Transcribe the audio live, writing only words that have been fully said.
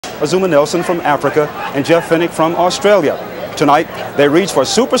Azumah Nelson from Africa and Jeff Fenech from Australia. Tonight, they reach for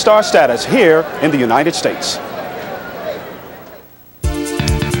superstar status here in the United States.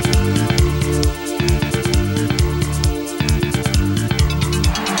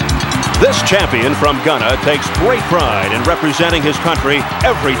 This champion from Ghana takes great pride in representing his country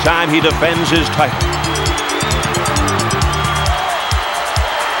every time he defends his title.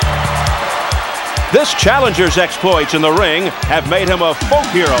 This challenger's exploits in the ring have made him a folk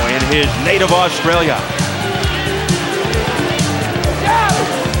hero in his native Australia.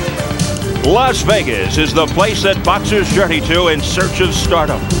 Las Vegas is the place that boxers journey to in search of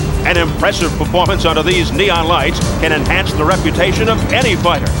stardom. An impressive performance under these neon lights can enhance the reputation of any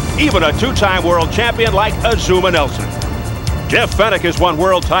fighter, even a two-time world champion like Azumah Nelson. Jeff Fenech has won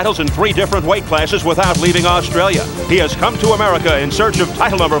world titles in 3 different weight classes without leaving Australia. He has come to America in search of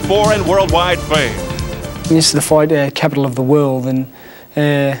title number 4 and worldwide fame. This is the fight capital of the world, and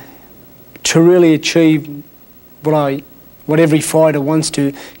to really achieve what every fighter wants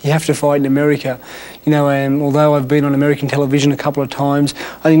to, you have to fight in America. You know, although I've been on American television a couple of times,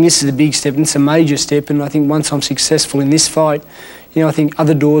 I think this is a big step, and it's a major step, and I think once I'm successful in this fight, you know, I think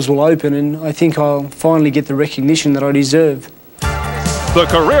other doors will open, and I think I'll finally get the recognition that I deserve. The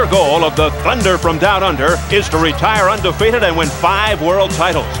career goal of the Thunder from Down Under is to retire undefeated and win 5 world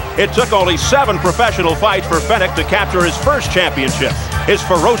titles. It took only 7 professional fights for Fenech to capture his first championship. His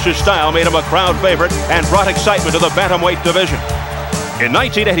ferocious style made him a crowd favorite and brought excitement to the bantamweight division. In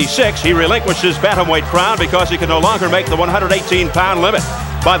 1986, he relinquished his bantamweight crown because he could no longer make the 118-pound limit.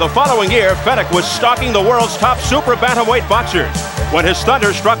 By the following year, Fenech was stalking the world's top super bantamweight boxers. When his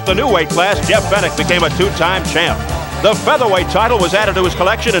Thunder struck the new weight class, Jeff Fenech became a 2-time champ. The featherweight title was added to his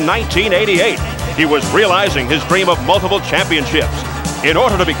collection in 1988. He was realizing his dream of multiple championships. In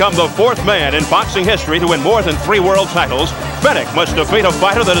order to become the 4th man in boxing history to win more than 3 world titles, Fenech must defeat a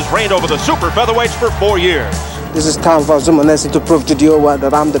fighter that has reigned over the super featherweights for 4 years. This is time for Azumah Nelson to prove to the whole world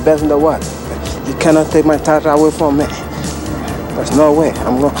that I'm the best in the world. You cannot take my title away from me. There's no way.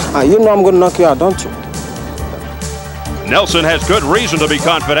 You know I'm going to knock you out, don't you? Nelson has good reason to be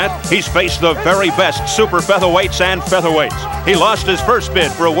confident. He's faced the very best super featherweights and featherweights. He lost his first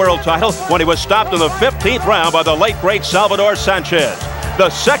bid for a world title when he was stopped in the 15th round by the late great Salvador Sanchez. The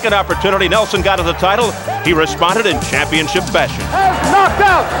second opportunity Nelson got at the title, he responded in championship fashion. Has knocked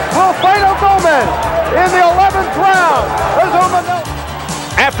out Wilfredo Gomez in the 11th round. Azumah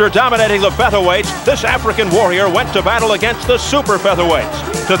Nelson. After dominating the featherweights, this African warrior went to battle against the super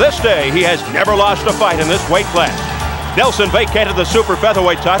featherweights. To this day, he has never lost a fight in this weight class. Nelson vacated the super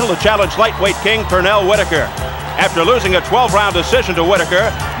featherweight title to challenge lightweight king Pernell Whitaker. After losing a 12-round decision to Whitaker,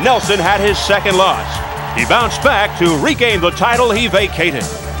 Nelson had his second loss. He bounced back to regain the title he vacated.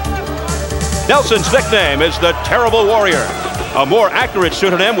 Nelson's nickname is the Terrible Warrior. A more accurate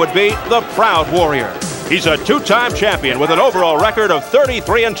pseudonym would be the Proud Warrior. He's a 2-time champion with an overall record of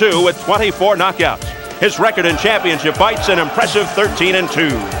 33-2 with 24 knockouts. His record in championship fights an impressive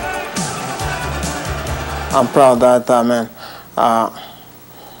 13-2. I'm proud that I'm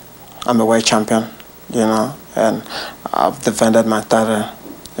a world champion, you know, and I've defended my title,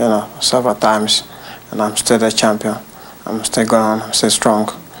 you know, several times, and I'm still a champion. I'm still going, I'm still strong,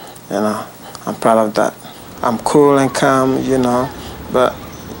 you know. I'm proud of that. I'm cool and calm, you know, but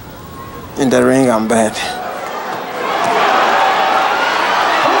in the ring I'm bad.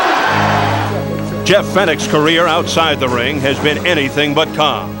 Jeff Fenech's career outside the ring has been anything but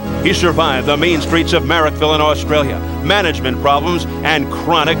calm. He survived the mean streets of Marrickville in Australia, management problems, and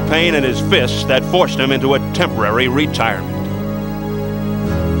chronic pain in his fists that forced him into a temporary retirement.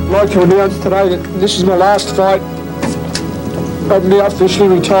 I'd like to announce today that this is my last fight. I'm now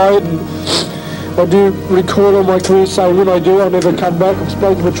officially retired, and I do record on my career saying when I do, I'll never come back. I've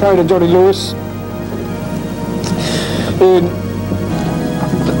spoken to my trainer, Johnny Lewis. And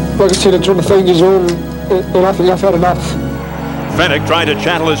like I said, it's on the fingers on, and I think I've had enough. Fenech tried to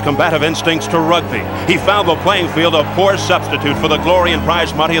channel his combative instincts to rugby. He found the playing field a poor substitute for the glory and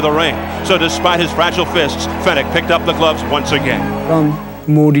prize money of the ring. So despite his fragile fists, Fenech picked up the gloves once again.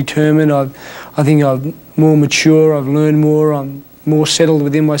 I'm more determined. I think I'm more mature. I've learned more. I'm more settled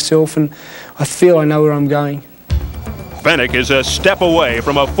within myself, and I feel I know where I'm going. Fenech is a step away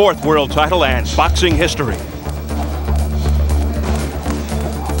from a 4th world title and boxing history.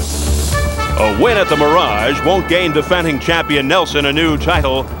 A win at the Mirage won't gain defending champion Nelson a new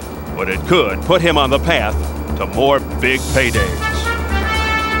title, but it could put him on the path to more big paydays.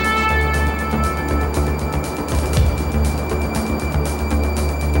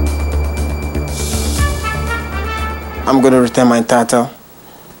 I'm going to retain my title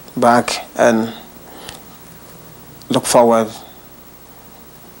back and look forward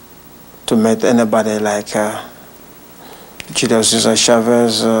to meet anybody like Julio Cesar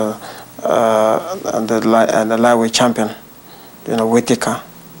Chavez and the lightweight champion, Whitaker.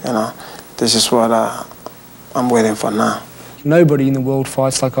 This is what I'm waiting for now. Nobody in the world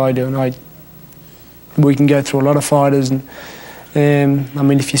fights like I do, and we can go through a lot of fighters, and I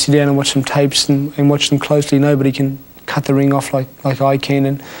mean, if you sit down and watch some tapes and watch them closely, nobody can cut the ring off like I can.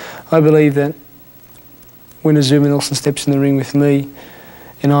 And I believe that when Azumah Nelson steps in the ring with me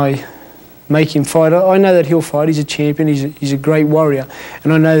and I make him fight, I know that he'll fight. He's a champion, he's a great warrior,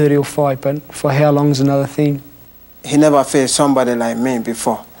 and I know that he'll fight, but for how long is another thing. He never faced somebody like me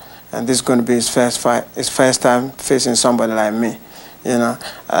before, and this is going to be his first fight, his first time facing somebody like me, and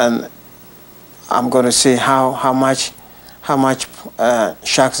I'm going to see how much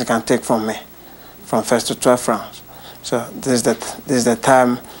shots he can take from me, from first to 12 rounds. So this is the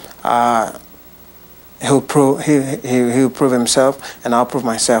time he'll prove himself, and I'll prove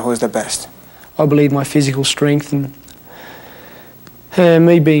myself who's the best. I believe my physical strength and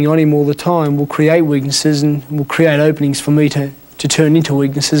me being on him all the time will create weaknesses and will create openings for me to turn into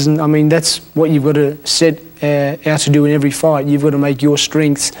weaknesses. And I mean, that's what you've got to set out to do in every fight. You've got to make your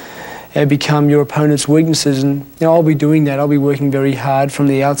strengths become your opponent's weaknesses, and I'll be doing that. I'll be working very hard from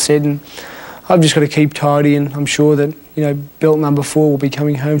the outset, and I've just got to keep tidy, and I'm sure that belt number 4 will be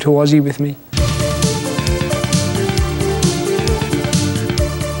coming home to Aussie with me.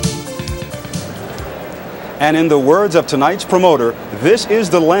 And in the words of tonight's promoter, this is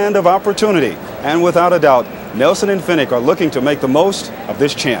the land of opportunity. And without a doubt, Nelson and Fenech are looking to make the most of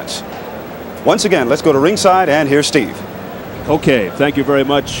this chance. Once again, let's go to ringside and here's Steve. Okay, thank you very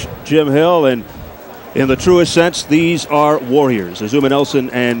much, Jim Hill. And in the truest sense, these are warriors, Azumah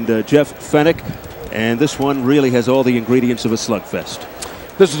Nelson and Jeff Fenech. And this one really has all the ingredients of a slugfest.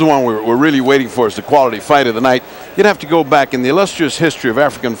 This is the one we're really waiting for, is the quality fight of the night. You'd have to go back in the illustrious history of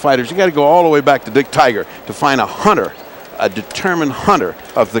African fighters. You got to go all the way back to Dick Tiger to find a hunter, a determined hunter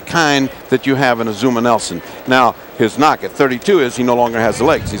of the kind that you have in Azumah Nelson. Now, his knock at 32 is he no longer has the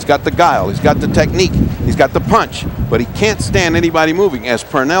legs. He's got the guile, he's got the technique, he's got the punch, but he can't stand anybody moving. As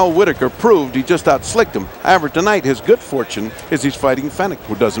Pernell Whitaker proved, he just outslicked him. However, tonight, his good fortune is he's fighting Fenech,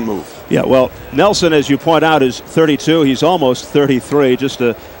 who doesn't move. Yeah, well, Nelson, as you point out, is 32. He's almost 33, just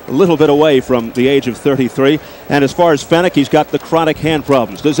a little bit away from the age of 33. And as far as Fenech, he's got the chronic hand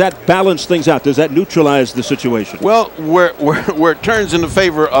problems. Does that balance things out? Does that neutralize the situation? Well, where it turns in the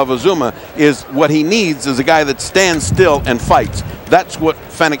favor of Azumah is what he needs is a guy that stands still and fights. That's what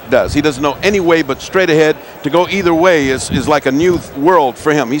Fenech does. He doesn't know any way but straight ahead. To go either way is like a new world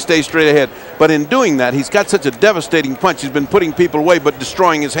for him. He stays straight ahead. But in doing that, he's got such a devastating punch. He's been putting people away but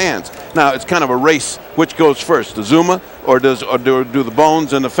destroying his hands. Now, it's kind of a race. Which goes first, Azumah, or do the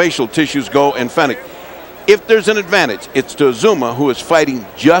bones and the facial tissues go in Fenech? If there's an advantage, it's to Azumah, who is fighting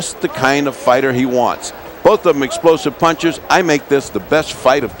just the kind of fighter he wants. Both of them explosive punchers. I make this the best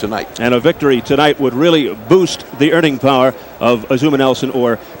fight of tonight. And a victory tonight would really boost the earning power of Azumah Nelson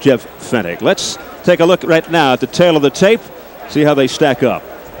or Jeff Fenech. Let's take a look right now at the tail of the tape, see how they stack up.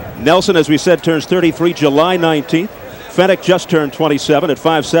 Nelson, as we said, turns 33 July 19th. Fenech just turned 27 at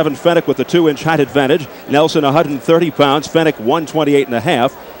 5'7". Fenech with a 2-inch height advantage. Nelson 130 pounds. Fenech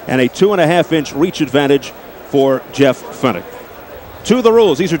 128.5, and a 2.5-inch reach advantage for Jeff Fenech. To the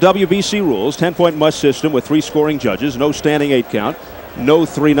rules. These are WBC rules. 10-point must system with 3 scoring judges. No standing 8 count. No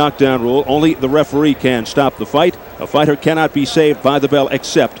 3 knockdown rule. Only the referee can stop the fight. A fighter cannot be saved by the bell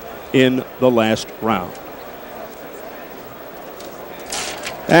except in the last round.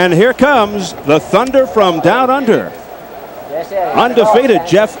 And here comes the Thunder from down under. Undefeated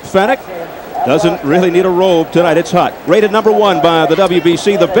Jeff Fenech doesn't really need a robe tonight. It's hot. Rated number 1 by the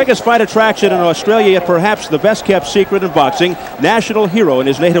WBC. The biggest fight attraction in Australia, yet perhaps the best kept secret in boxing. National hero in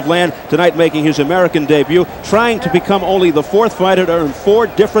his native land, tonight making his American debut. Trying to become only the 4th fighter to earn 4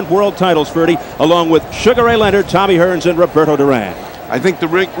 different world titles, Ferdy, along with Sugar Ray Leonard, Tommy Hearns, and Roberto Duran. I think the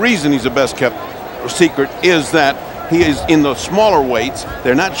reason he's the best kept secret is that he is in the smaller weights.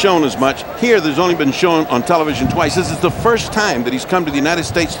 They're not shown as much. Here, there's only been shown on television twice. This is the first time that he's come to the United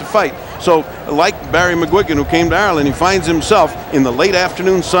States to fight. So, like Barry McGuigan, who came to Ireland, he finds himself in the late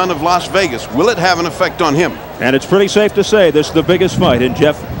afternoon sun of Las Vegas. Will it have an effect on him? And it's pretty safe to say this is the biggest fight in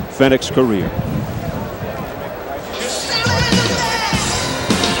Jeff Fenech's career.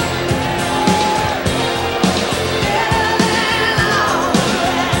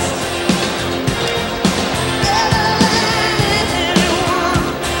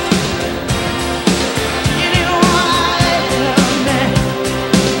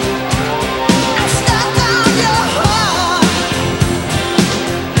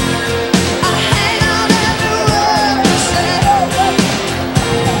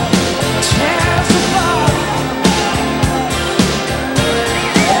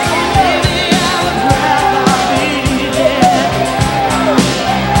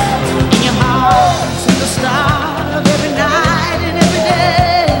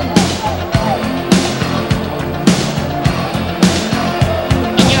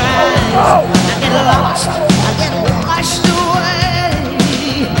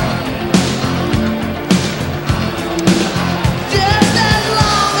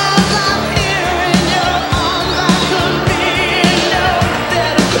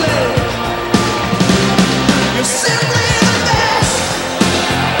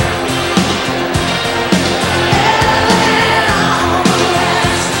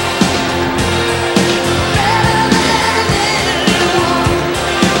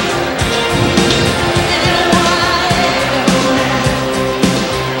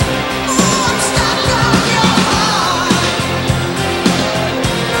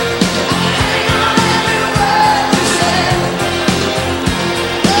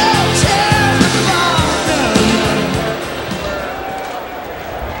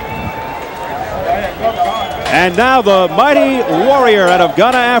 And now the mighty warrior out of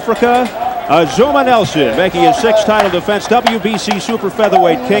Ghana, Africa, Azumah Nelson, making his 6th title defense, WBC Super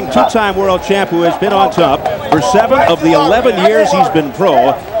Featherweight King, 2-time world champ who has been on top for 7 of the 11 years he's been pro.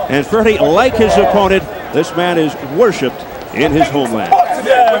 And Ferdy, like his opponent, this man is worshipped in his homeland.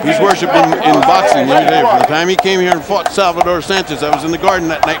 He's worshipped in boxing. Let me tell you, from the time he came here and fought Salvador Sanchez, I was in the Garden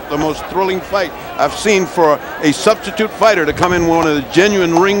that night, the most thrilling fight I've seen for a substitute fighter to come in, one of the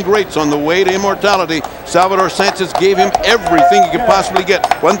genuine ring greats on the way to immortality. Salvador Sanchez gave him everything he could possibly get.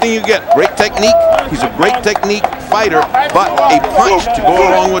 One thing you get, great technique. He's a great technique fighter, but a punch to go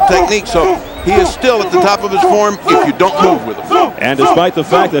along with technique. So he is still at the top of his form if you don't move with him. And despite the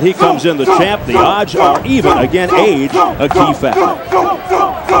fact that he comes in the champ, the odds are even. Again, age, a key factor.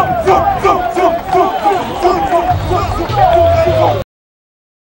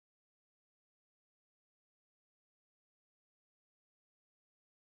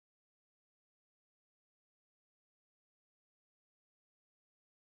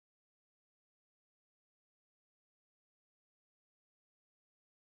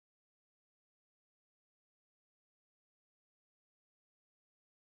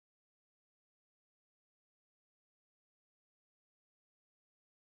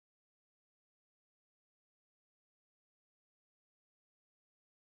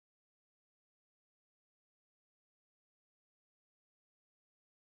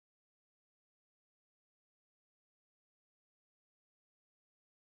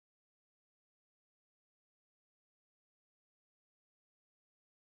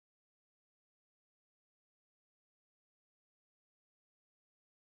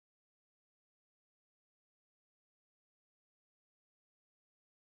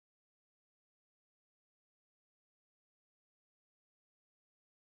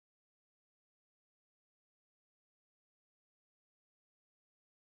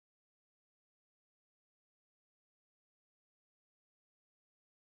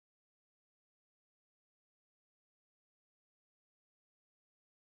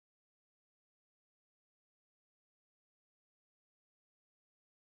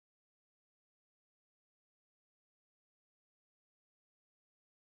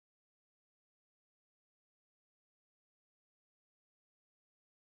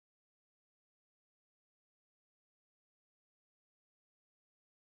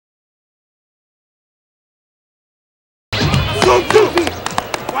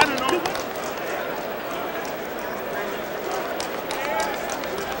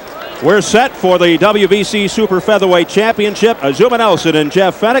 We're set for the WBC Super Featherweight Championship. Azumah Nelson and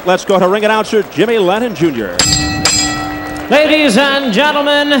Jeff Fenech. Let's go to ring announcer Jimmy Lennon Jr. Ladies and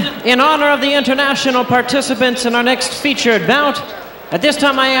gentlemen, in honor of the international participants in our next featured bout, at this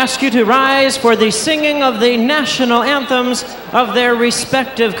time I ask you to rise for the singing of the national anthems of their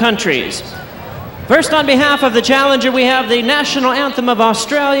respective countries. First, on behalf of the challenger, we have the national anthem of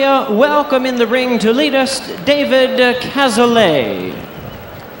Australia. Welcome in the ring to lead us, David Cazalet.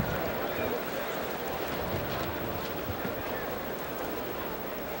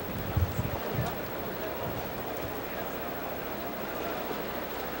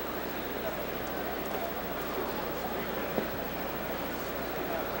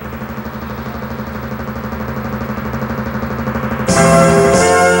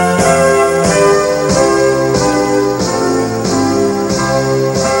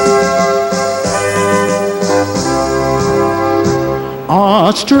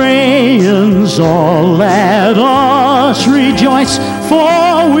 Australians, all let us rejoice,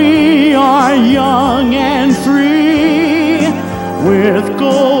 for we are young and free, with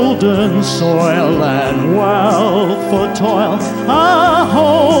golden soil and wealth for toil. Our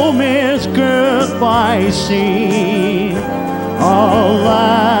home is girt by sea, our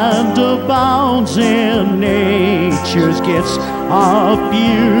land abounds in nature's gifts of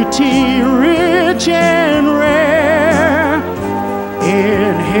beauty, rich and rare.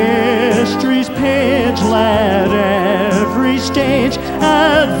 In history's page, let every stage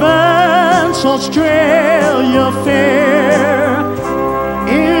advance Australia fair.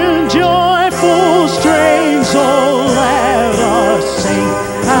 In joyful strains, oh, let us sing,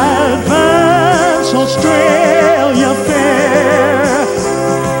 advance Australia fair.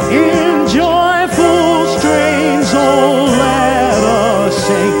 In joyful strains, oh, let us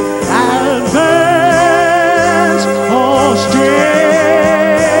sing, advance Australia.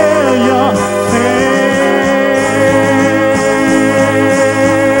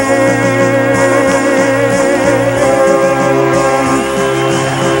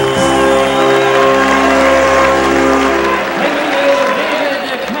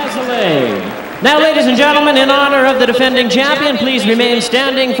 Now, ladies and gentlemen, in honor of the defending champion, please remain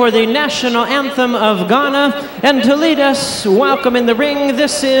standing for the national anthem of Ghana. And to lead us, welcome in the ring,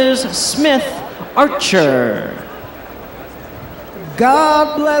 this is Smith Archer.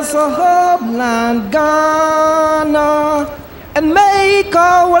 God bless our homeland, Ghana, and make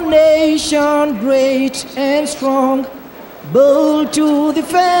our nation great and strong, bold to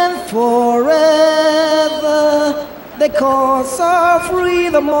defend forever the cause of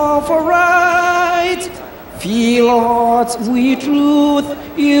freedom of our right. Fill our hearts with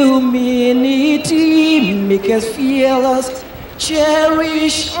truth, humanity, make us fearless,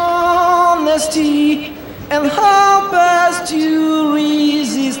 cherish honesty, and help us to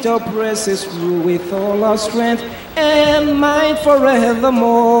resist oppressors rule with all our strength and might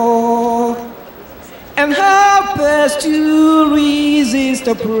forevermore. And help us to resist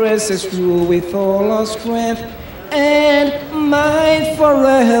oppressors rule with all our strength and might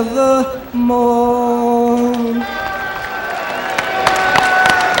forevermore.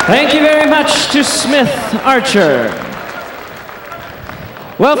 Thank you very much to Smith Archer.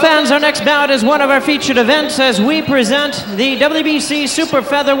 Well, fans, our next bout is one of our featured events as we present the WBC Super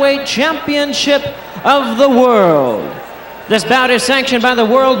Featherweight Championship of the World. This bout is sanctioned by the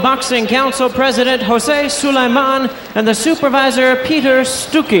World Boxing Council President Jose Sulaiman and the supervisor Peter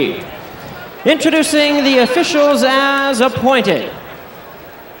Stuckey. Introducing the officials as appointed.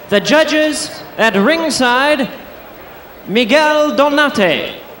 The judges at ringside, Miguel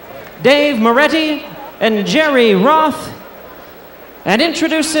Donate, Dave Moretti, and Jerry Roth. And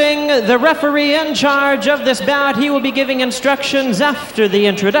introducing the referee in charge of this bout, he will be giving instructions after the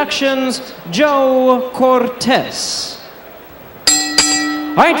introductions, Joe Cortez.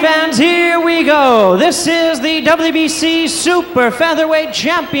 All right, fans, here we go. This is the WBC Super Featherweight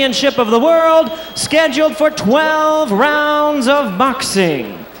Championship of the World, scheduled for 12 rounds of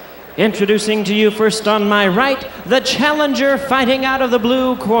boxing. Introducing to you first on my right, the challenger fighting out of the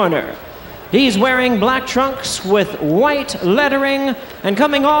blue corner. He's wearing black trunks with white lettering and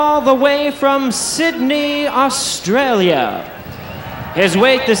coming all the way from Sydney, Australia. His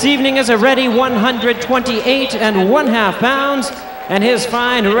weight this evening is a ready 128.5 pounds. And his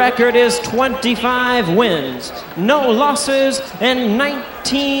fine record is 25 wins, no losses, and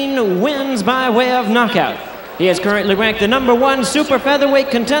 19 wins by way of knockout. He is currently ranked the #1 super featherweight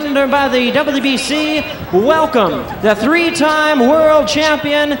contender by the WBC. Welcome, the three-time world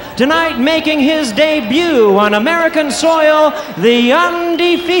champion, tonight making his debut on American soil, the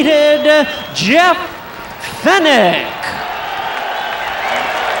undefeated Jeff Fenech.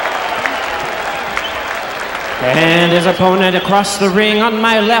 And his opponent across the ring on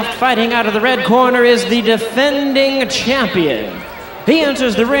my left, fighting out of the red corner, is the defending champion. He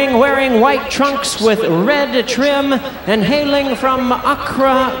enters the ring wearing white trunks with red trim and hailing from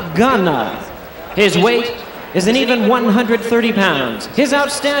Accra, Ghana. His weight is an even 130 pounds. His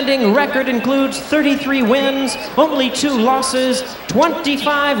outstanding record includes 33 wins, only 2 losses,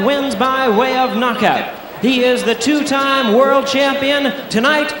 25 wins by way of knockout. He is the 2-time world champion,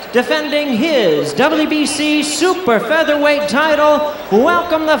 tonight defending his WBC Super Featherweight title.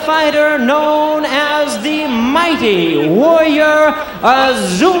 Welcome the fighter known as the Mighty Warrior,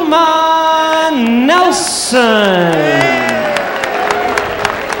 Azumah Nelson.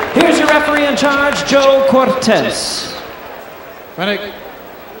 Here's your referee in charge, Joe Cortez. Fenech.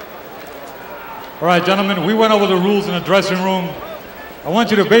 All right, gentlemen, we went over the rules in the dressing room. I want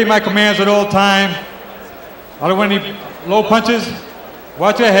you to obey my commands at all times. I don't want any low punches.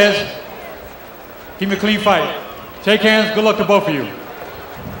 Watch your heads. Keep me a clean fight. Shake hands. Good luck to both of you.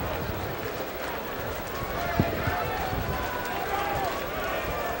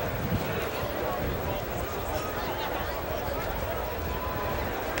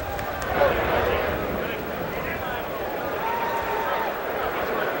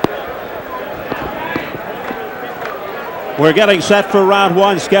 We're getting set for round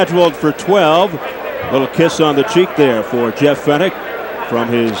 1, scheduled for 12. Little kiss on the cheek there for Jeff Fenech from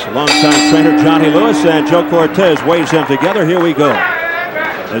his longtime trainer Johnny Lewis, and Joe Cortez waves them together. Here we go.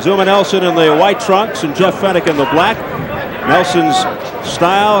 Azumah Nelson in the white trunks and Jeff Fenech in the black. Nelson's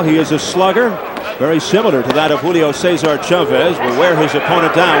style, he is a slugger, very similar to that of Julio Cesar Chavez, will wear his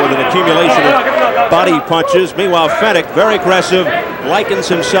opponent down with an accumulation of body punches. Meanwhile, Fenech, very aggressive, likens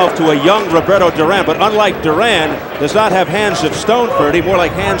himself to a young Roberto Duran, but unlike Duran, does not have hands of stone, Ferdy, more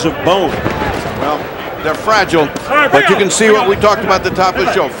like hands of bone. Well, they're fragile, but you can see what we talked about at the top of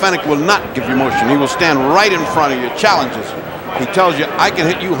the show. Fenech will not give you motion. He will stand right in front of you, challenges. He tells you, I can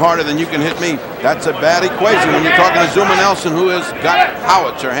hit you harder than you can hit me. That's a bad equation when you're talking to Azumah Nelson, who has got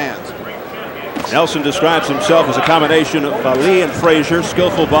howitzer hands. Nelson describes himself as a combination of Ali and Frazier,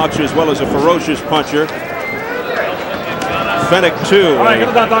 skillful boxer as well as a ferocious puncher. Fenech, too,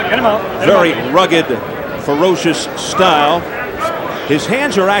 a very rugged, ferocious style. His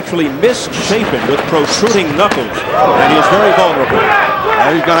hands are actually misshapen with protruding knuckles, and he is very vulnerable.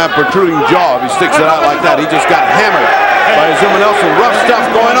 And he's going to have protruding jaw if he sticks it out like that. He just got hammered by Azumah Nelson. Rough stuff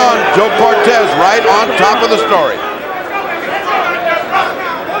going on. Joe Cortez right on top of the story.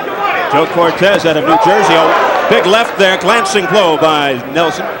 Joe Cortez out of New Jersey. A big left there, glancing blow by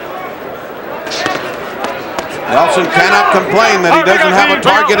Nelson. Nelson cannot complain that he doesn't have a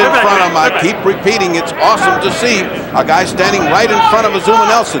target in front of him. I keep repeating, it's awesome to see a guy standing right in front of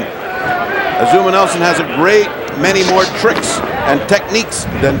Azumah Nelson. Azumah Nelson has a great many more tricks and techniques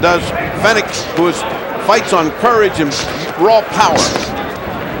than does Fenech, who fights on courage and raw power.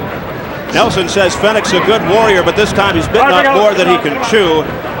 Nelson says Fenech's a good warrior, but this time he's bitten off more than he can chew.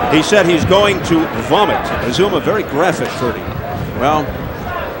 He said he's going to vomit. Azumah, very graphic, Ferdy. Well,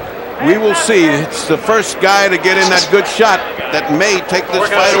 we will see. It's the first guy to get in that good shot that may take this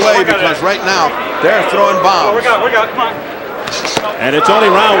fight away, because right now they're throwing bombs. And it's only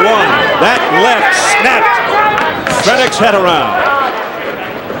round one. That left snapped Fenech's head around.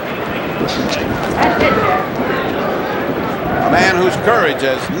 A man whose courage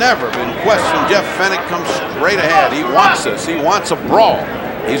has never been questioned. Jeff Fenech comes straight ahead. He wants this. He wants a brawl.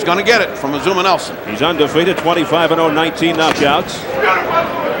 He's going to get it from Azumah Nelson. He's undefeated, 25-0, 19 knockouts.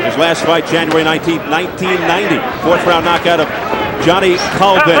 His last fight, January 19th, 1990. Fourth round knockout of Johnny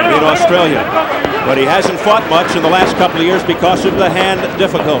Colvin in Australia. But he hasn't fought much in the last couple of years because of the hand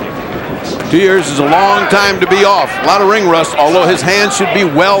difficulty. 2 years is a long time to be off. A lot of ring rust, although his hands should be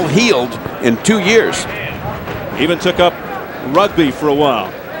well healed in 2 years. Even took up rugby for a while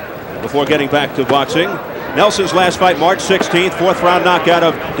before getting back to boxing. Nelson's last fight, March 16th, fourth round knockout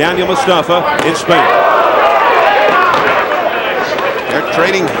of Daniel Mustafa in Spain. They're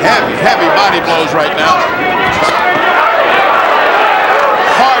trading heavy body blows right now.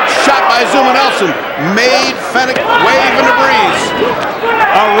 Hard shot by Azumah Nelson. Made Fenech wave in the breeze.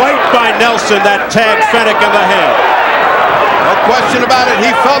 A right by Nelson that tagged Fenech in the head. No question about it.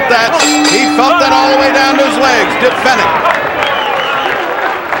 He felt that. He felt that all the way down to his legs. Did Fenech.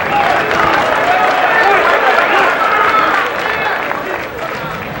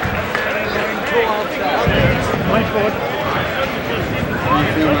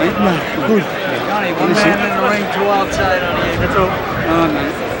 Good. Johnny, one man in the ring, two outside on the apron. That's all. Oh,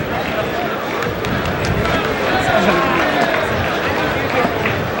 nice.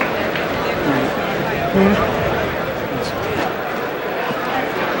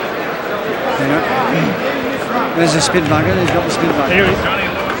 There's a spin bugger. He's got the spin bugger.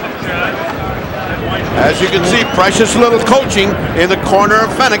 As you can see, precious little coaching in the corner of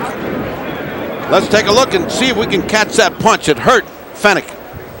Fenech. Let's take a look and see if we can catch that punch. It hurt Fenech.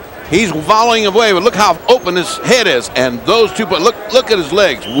 He's volleying away, but look how open his head is. And those two, but look at his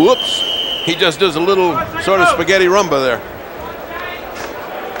legs. Whoops. He just does a little sort of spaghetti rumba there.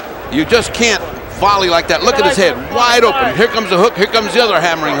 You just can't volley like that. Look at his head, wide open. Here comes the hook, here comes the other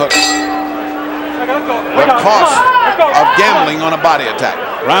hammering hook. The cost of gambling on a body attack.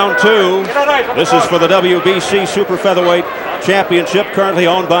 Round two. This is for the WBC Super Featherweight Championship, currently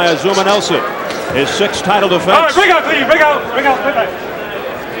owned by Azumah Nelson. His sixth title defense. Bring out, please. Bring out.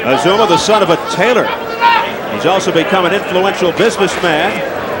 Azumah, the son of a tailor. He's also become an influential businessman.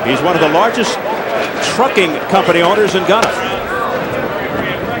 He's one of the largest trucking company owners in Ghana.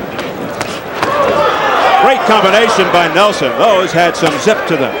 Great combination by Nelson. Those had some zip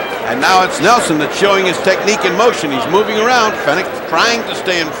to them. And now it's Nelson that's showing his technique in motion. He's moving around. Fenech trying to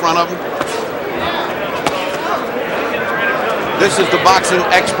stay in front of him. This is the boxing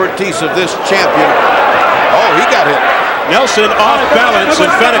expertise of this champion. Oh, he got hit. Nelson off balance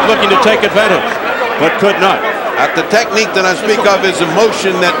and Fenech looking to take advantage, but could not. The technique that I speak of is a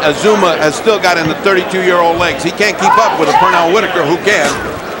motion that Azumah has still got in the 32-year-old legs. He can't keep up with a Pernell Whitaker who can,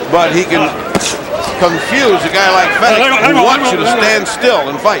 but he can confuse a guy like Fenech who wants you to stand still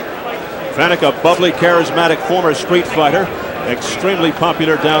and fight. Fenech, a bubbly, charismatic former street fighter, extremely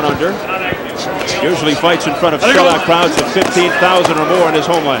popular down under. Usually fights in front of sellout crowds of 15,000 or more in his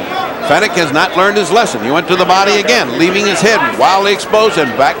homeland. Fenech has not learned his lesson. He went to the body again, leaving his head wildly exposed,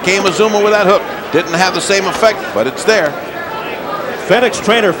 and back came Azumah with that hook. Didn't have the same effect, but it's there. Fenech's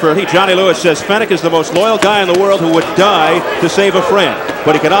trainer, Ferdy, Johnny Lewis, says Fenech is the most loyal guy in the world who would die to save a friend.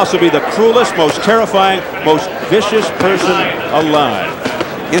 But he can also be the cruelest, most terrifying, most vicious person alive.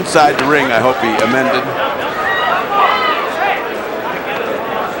 Inside the ring, I hope he amended.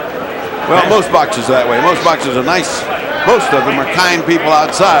 Well, most boxers are that way. Most boxers are nice most of them are kind people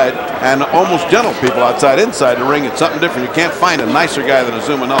outside and almost gentle people outside. Inside the ring, it's something different. You can't find a nicer guy than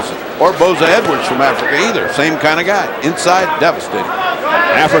Azumah Nelson or Boza Edwards from Africa either. Same kind of guy. Inside, devastating.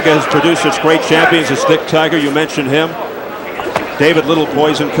 Africa has produced its great champions. It's Dick Tiger, you mentioned him. David Little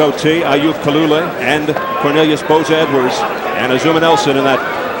Poison Cote, Ayub Kalule, and Cornelius Boza Edwards, and Azumah Nelson in that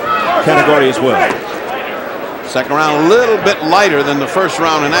category as well. Second round a little bit lighter than the first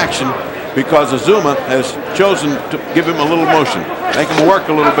round in action because Azumah has chosen to give him a little motion, make him work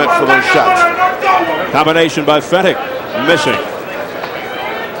a little bit for those shots. Combination by Fenech, missing.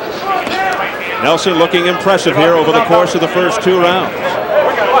 Nelson looking impressive here over the course of the first 2 rounds.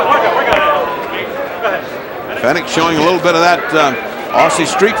 Fenech showing a little bit of that Aussie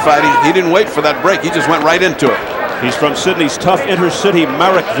street fighting. He didn't wait for that break. He just went right into it. He's from Sydney's tough inner-city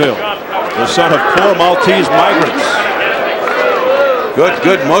Marrickville, the son of poor Maltese migrants.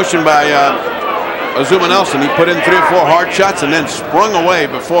 Good motion by Azumah Nelson. He put in 3 or 4 hard shots and then sprung away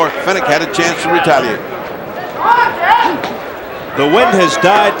before Fenech had a chance to retaliate. The wind has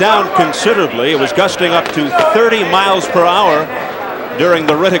died down considerably. It was gusting up to 30 miles per hour during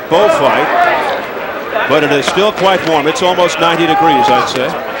the Riddick bullfight, but it is still quite warm. It's almost 90 degrees, I'd say.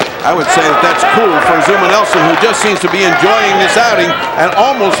 I would say that that's cool for Azumah Nelson, who just seems to be enjoying this outing and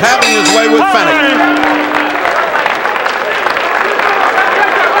almost having his way with Fenech.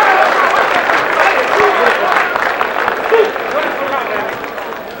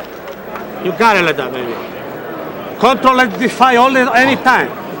 You got it like that, baby. Control like this fight any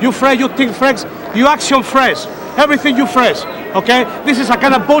time. You fresh, you think fresh, you action fresh. Everything you fresh, okay? This is a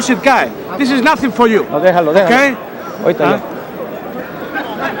kind of bullshit guy. This is nothing for you, okay?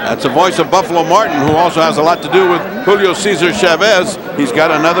 That's the voice of Buffalo Martin, who also has a lot to do with Julio Cesar Chavez. He's got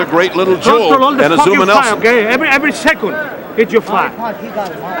another great little jewel, and Azumah Nelson. Okay, every second, hit your fly.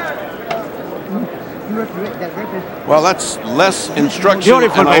 Well, that's less instruction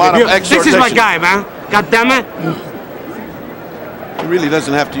Beautiful, and a baby. lot of exhortation. This is my guy, man. God damn it. He really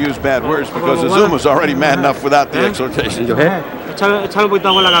doesn't have to use bad words because Azumah's already mad enough without the exhortation. Okay,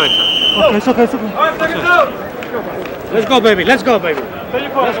 let's go, baby. Let's go, baby.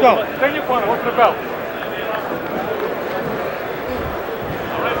 Let's go.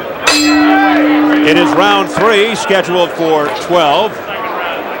 It is round 3, scheduled for 12.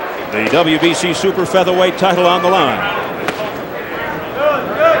 The WBC Super Featherweight title on the line.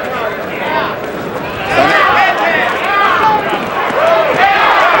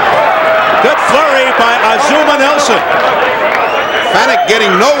 Good flurry by Azumah Nelson. Fenech,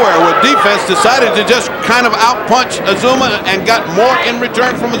 getting nowhere with defense, decided to just kind of outpunch Azumah and got more in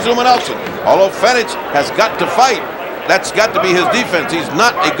return from Azumah Nelson. Although Fenech has got to fight, that's got to be his defense. He's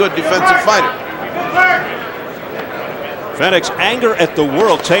not a good defensive fighter. Fenech's anger at the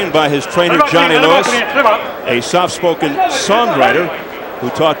world tamed by his trainer Johnny Lewis, a soft-spoken songwriter who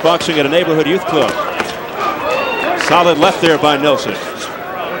taught boxing at a neighborhood youth club. Solid left there by Nelson.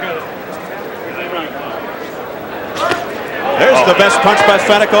 There's the best punch by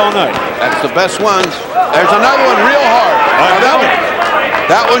Fenech all night. That's the best one. There's another one real hard.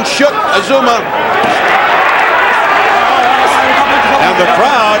 That one shook Azumah. And the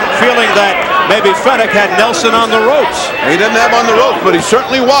crowd feeling that maybe Fenech had Nelson on the ropes. He didn't have on the ropes, but he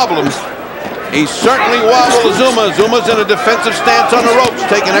certainly wobbled him. He certainly wobbled Azumah. Azumah's in a defensive stance on the ropes,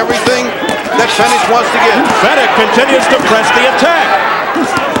 taking everything that Fenech wants to give. Fenech continues to press the attack.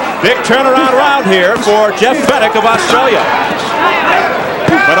 Big turnaround round here for Jeff Fenech of Australia.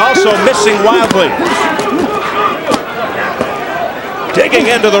 But also missing wildly. Digging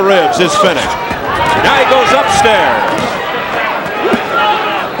into the ribs is Fenech. Now he goes upstairs.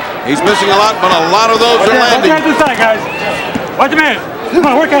 He's missing a lot, but a lot of those are landing. Watch out this side, guys. Watch him in. Come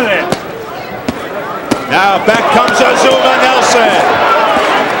on, work out of there. Now back comes Azumah Nelson.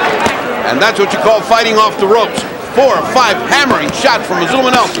 And that's what you call fighting off the ropes. 4 or 5 hammering shots from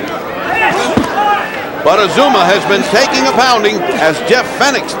Azumah Nelson. But Azumah has been taking a pounding as Jeff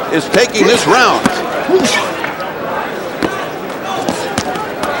Fenech is taking this round.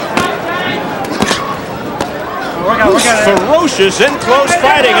 Ferocious in close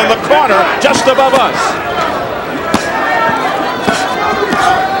fighting in the corner just above us.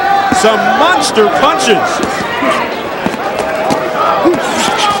 Some monster punches.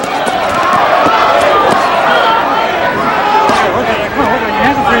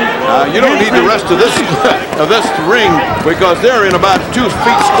 You don't need the rest of this ring because they're in about 2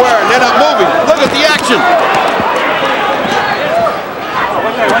 feet square and they're not moving. Look at the action.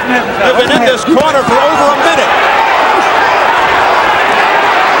 They've been in this corner for over a minute.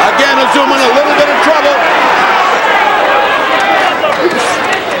 Again, Azumah in a little bit of trouble.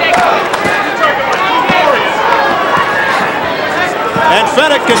 And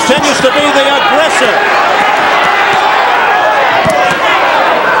Fenech continues to be the aggressor.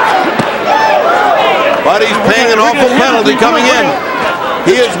 But he's paying an awful penalty coming in.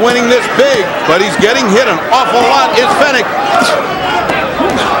 He is winning this big, but he's getting hit an awful lot is Fenech.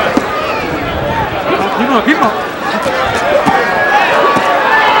 Keep on.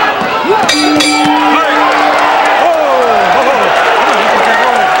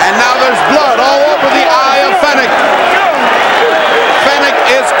 And now there's blood all over the eye of Fenech. Fenech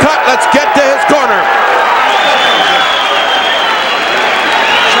is cut. Let's get to his corner.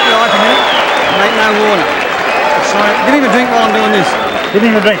 Mate, no water. Sorry, give him a drink while I'm doing this. Give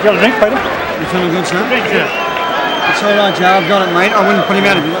him a drink. You got a drink, Peter? You feeling good, son? Drink, yeah. It's all right, Joe. I've got it, mate. I wouldn't put him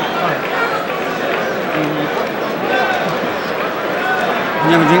out if you like. Can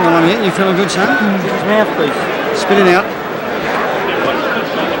you have a drink while I'm here? You feeling good, son? His mouth, please. Spit it out.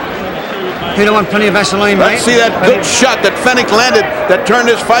 Peter want plenty of Vaseline, mate. Let's see that good shot that Fenech landed that turned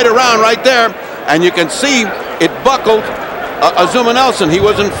his fight around right there. And you can see it buckled Azumah Nelson. He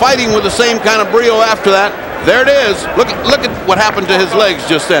wasn't fighting with the same kind of brio after that. There it is. Look at what happened to his legs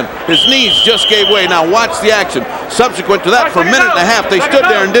just then. His knees just gave way. Now watch the action. Subsequent to that, for a minute and a half, they stood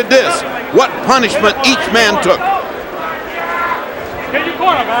there and did this. What punishment each man took. Get your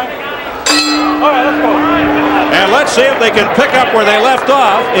corner, man. All right, let's go. And let's see if they can pick up where they left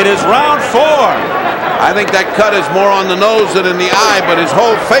off. It is round 4. I think that cut is more on the nose than in the eye, but his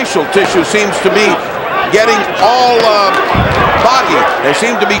whole facial tissue seems to be getting all body. There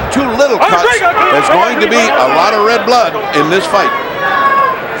seem to be too little cuts. There's going to be a lot of red blood in this fight.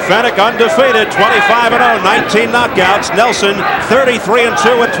 Fenech undefeated, 25-0, 19 knockouts. Nelson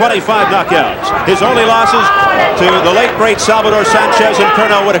 33-2 with 25 knockouts. His only losses to the late great Salvador Sanchez and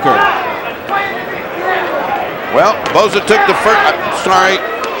Pernell Whitaker. Well, Boza took the first.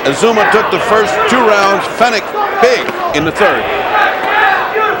 Azumah took the first 2 rounds. Fenech big in the third.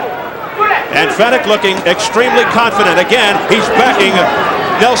 And Fenech looking extremely confident. Again, he's backing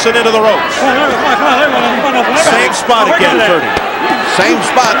Nelson into the ropes. Same spot again, 30. Same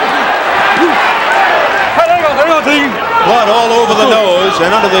spot. Blood all over the nose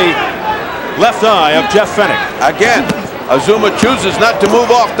and under the left eye of Jeff Fenech. Again, Azumah chooses not to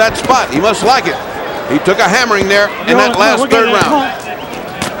move off that spot. He must like it. He took a hammering there in that last third round.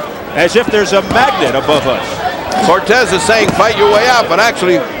 As if there's a magnet above us. Cortez is saying fight your way out, but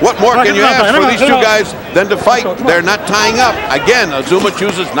actually, what more can you ask for these 2 guys than to fight? They're not tying up. Again, Azumah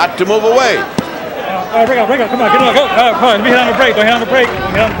chooses not to move away. Break out, come on, get on, go. Come on, let me hit on the brake, don't hit on the brake,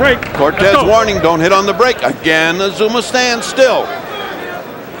 hit on the brake. Cortez warning, don't hit on the brake. Again, Azumah stands still.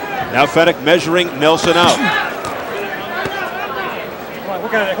 Now Fenech measuring Nelson out. Come on,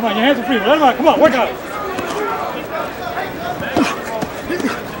 work out there, come on, your hands are free, let him out, come on, work out.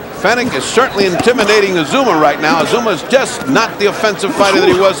 Fenech is certainly intimidating Azumah right now. Azumah is just not the offensive fighter that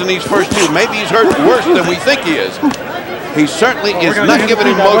he was in these first 2. Maybe he's hurt worse than we think he is. He certainly is not giving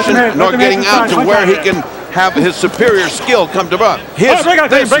him motion nor getting out to where he can have his superior skill come to bear. This is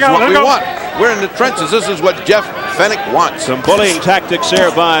what we want. We're in the trenches. This is what Jeff Fenech wants. Some bullying tactics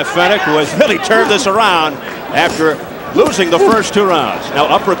there by Fenech, who has really turned this around after losing the first 2 rounds. Now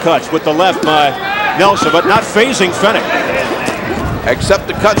uppercuts with the left by Nelson, but not phasing Fenech. Except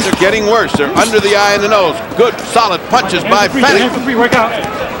the cuts are getting worse. They're under the eye and the nose. Good, solid punches by Fenech.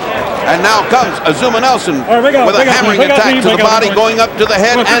 And now comes Azumah Nelson with a hammering attack to the body, going up to the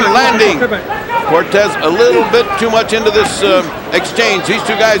head and landing. Cortez a little bit too much into this exchange. These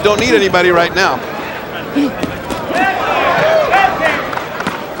 2 guys don't need anybody right now.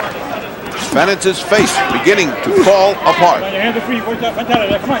 Fenech's face beginning to fall apart. Come on, your hands are free. Come on,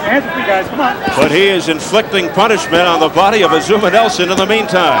 your hands are free, guys. Come on. But he is inflicting punishment on the body of Azumah Nelson in the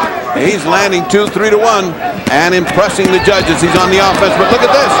meantime. He's landing 2, 3 to 1 and impressing the judges. He's on the offense, but look at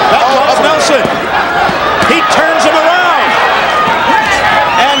this. That's Nelson. He turns him around.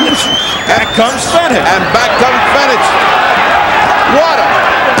 And back comes Fenech. And back comes Fenech. What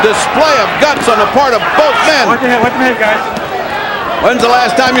a display of guts on the part of both men. Watch your head, guys. When's the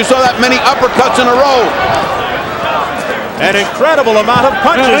last time you saw that many uppercuts in a row? An incredible amount of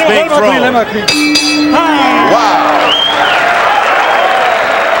punches being thrown. Wow.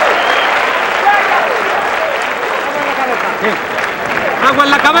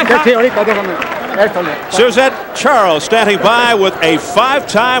 Suzette Charles standing by with a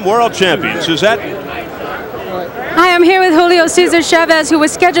 5-time world champion. Suzette? Hi, I'm here with Julio Cesar Chavez, who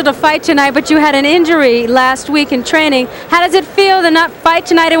was scheduled to fight tonight, but you had an injury last week in training. How does it feel to not fight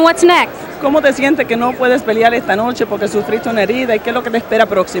tonight, and what's next? ¿Cómo te sientes que no puedes pelear esta noche porque sufriste una herida y qué es lo que te espera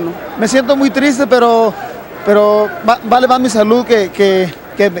próximo? Me siento muy triste, pero vale más mi salud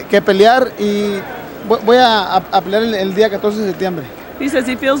que pelear y voy a pelear el día 14 de septiembre. He says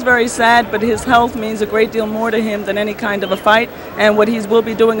he feels very sad, but his health means a great deal more to him than any kind of a fight. And what he will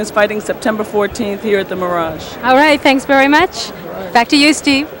be doing is fighting September 14th here at the Mirage. All right, thanks very much. Back to you,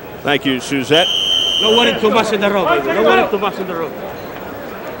 Steve. Thank you, Suzette. No worry too much in the road, baby. No worry too much in the road.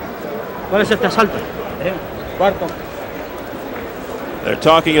 ¿Cuál es este asalto? Cuarto. They're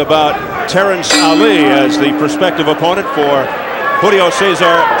talking about Terrence Ali as the prospective opponent for Julio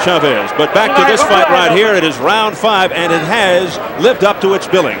Cesar Chavez. But back to this fight right here. It is round 5, and it has lived up to its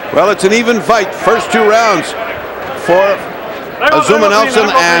billing. Well, it's an even fight. First 2 rounds for Azumah Nelson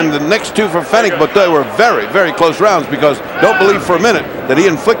and the next 2 for Fenech, but they were very, very close rounds because don't believe for a minute that he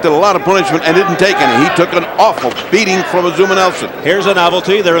inflicted a lot of punishment and didn't take any. He took an awful beating from Azumah Nelson. Here's a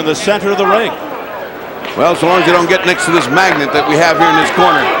novelty. They're in the center of the ring. Well, so long as they don't get next to this magnet that we have here in this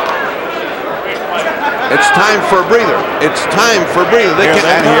corner. It's time for a breather. It's time for a breather.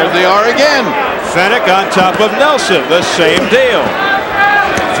 And here they are again. Fenech on top of Nelson. The same deal.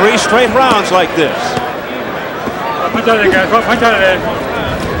 3 straight rounds like this.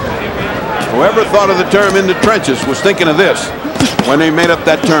 Whoever thought of the term in the trenches was thinking of this when they made up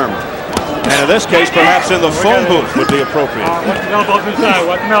that term. And in this case, perhaps in the phone booth would be appropriate.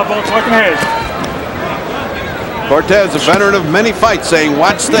 Cortez, a veteran of many fights, saying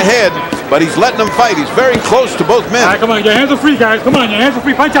watch the head, but he's letting them fight. He's very close to both men. All right, come on, your hands are free, guys. Come on, your hands are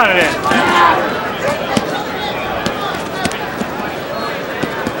free. Punch out of there.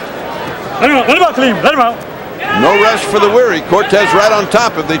 Let him out, clean. Let him out. No rest for the weary. Cortez right on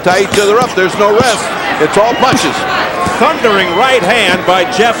top. If they tie each other up, there's no rest. It's all punches. Thundering right hand by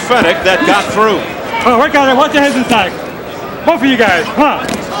Jeff Fenech that got through. Oh, work out there. Watch your heads inside. Both of you guys. Come on.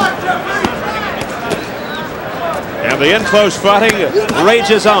 And the in-close fighting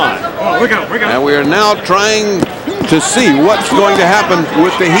rages on. Oh, and we are now trying to see what's going to happen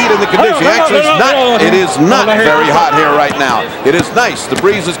with the heat and the condition. Actually, it is not very hot here right now. It is nice. The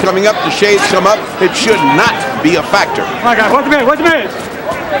breeze is coming up. The shades come up. It should not be a factor. All right, guys. Watch the minute.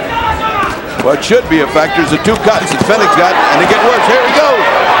 What should be a factor is the 2 cuts that Fenech's got, and they get worse. Here we go.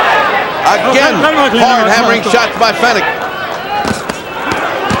 Again, hard hammering shots by Fenech.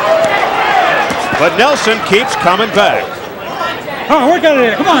 But Nelson keeps coming back. Oh, work out of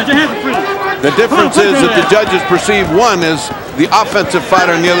there. Come on, your hands are free. The difference is that the judges perceive one as the offensive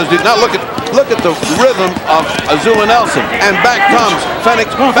fighter and the others do. Now look at the rhythm of Azumah Nelson. And back comes Fenech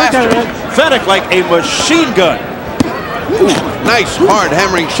faster. Fenech like a machine gun. Ooh, nice hard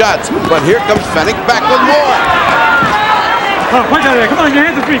hammering shots. But here comes Fenech back with more. Oh, punch out of there. Come on, your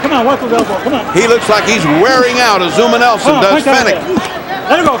hands are free. Come on, watch those elbows. Come on. He looks like he's wearing out. Azumah Nelson does Fenech.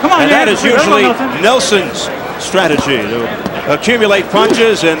 Let him go. Come on. And that is usually Nelson's strategy to accumulate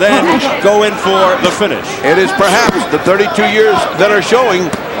punches and then go in for the finish. It is perhaps the 32 years that are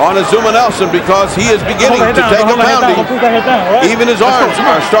showing on Azumah Nelson because he is beginning to take a pounding. Even his arms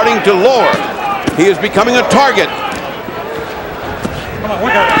are starting to lower. He is becoming a target. Come on,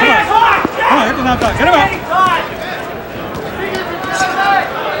 work out. Come on. Come on, hit the knockdown. Get him out.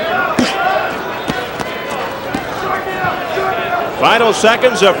 Final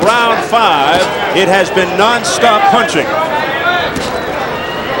seconds of round 5. It has been non-stop punching.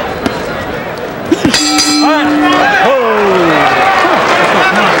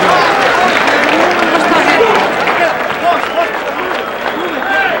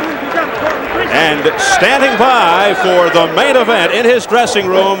 And standing by for the main event in his dressing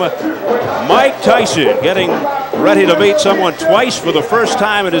room, Mike Tyson, getting ready to meet someone twice for the first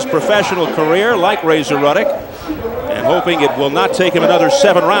time in his professional career, like Razor Ruddock, and hoping it will not take him another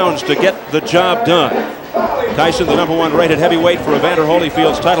 7 rounds to get the job done. Tyson, the #1 rated heavyweight for Evander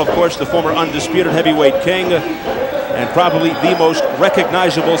Holyfield's title, of course, the former undisputed heavyweight king, and probably the most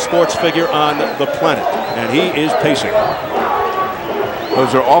recognizable sports figure on the planet. And he is pacing.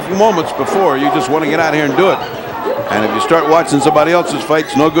 Those are awful moments before you just want to get out here and do it. And if you start watching somebody else's fight,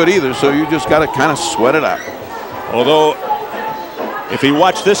 it's no good either, so you just got to kind of sweat it out. Although, if he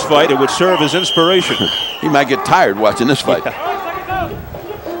watched this fight, it would serve as inspiration. He might get tired watching this fight.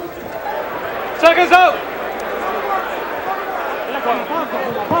 Seconds out.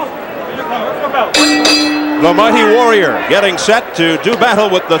 The Mighty Warrior getting set to do battle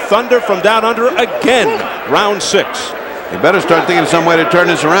with the Thunder from down under again. Round 6. You better start thinking of some way to turn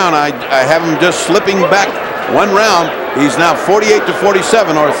this around. I have him just slipping back 1 round. He's now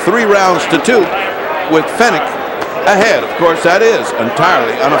 48-47, or 3 rounds to 2, with Fenech ahead. Of course, that is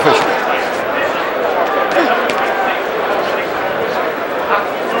entirely unofficial.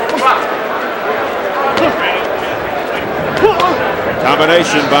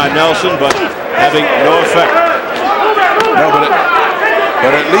 Combination by Nelson, but having no effect. No, but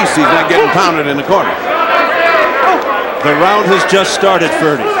at least he's not getting pounded in the corner. The round has just started,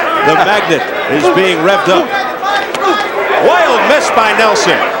 Fernie. The magnet is being revved up. Wild miss by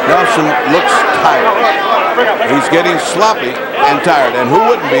Nelson. Nelson looks tired. He's getting sloppy and tired, and who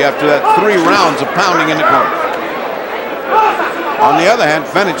wouldn't be after that 3 rounds of pounding in the corner? On the other hand,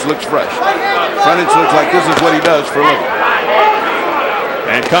 Fenech looks fresh. Fenech looks like this is what he does for a living.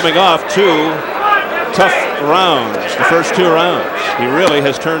 And coming off 2 tough rounds, the first 2 rounds, he really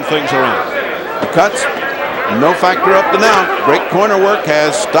has turned things around. The cuts, no factor up to now. Great corner work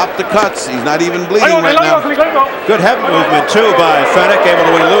has stopped the cuts. He's not even bleeding right now. Good head movement, too, by Fenech, able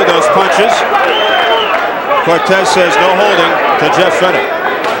to elude those punches. Cortez says no holding to Jeff Fenech.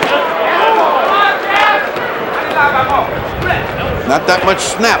 Not that much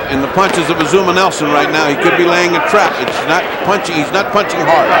snap in the punches of Azumah Nelson right now. He could be laying a trap. It's not punching. He's not punching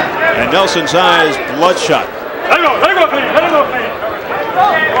hard. And Nelson's eyes bloodshot.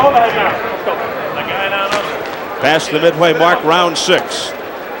 Past the midway mark, round 6.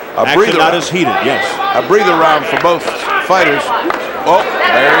 Action not as heated, yes. A breather round for both fighters. Oh,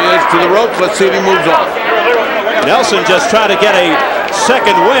 there he is to the ropes. Let's see if he moves off. Nelson just trying to get a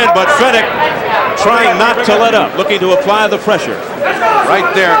second win, but Fenech trying not to let up, looking to apply the pressure. Right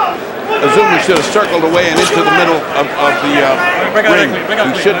there, Azumah should have circled away and into the middle of the ring.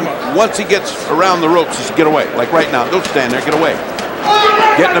 He shouldn't. Once he gets around the ropes, just get away. Like right now, don't stand there, get away.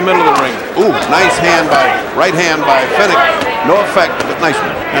 Get in the middle of the ring. Ooh, nice right hand by Fenech. No effect, but nice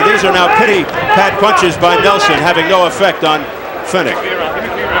one. And these are now pity pat punches by Nelson, having no effect on Fenech.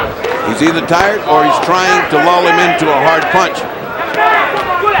 He's either tired or he's trying to lull him into a hard punch.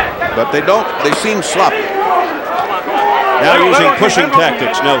 But they don't. They seem sloppy. Now using pushing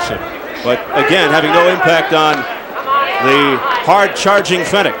tactics, Nelson. But again, having no impact on the hard charging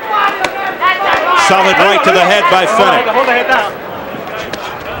Fenech. Solid right to the head by Fenech.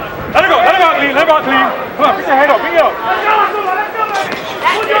 Let it go clean, let it go clean. Come on, pick your head up, pick it up.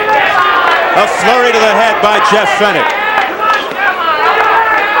 A flurry to the head by Jeff Fenech.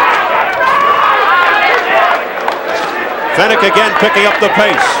 Fenech again picking up the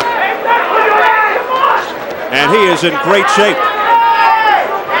pace. And he is in great shape.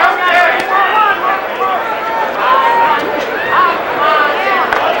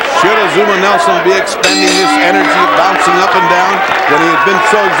 Should Azumah Nelson be expending this energy, bouncing up and down when he had been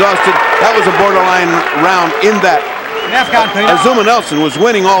so exhausted? That was a borderline round in that Azumah Nelson was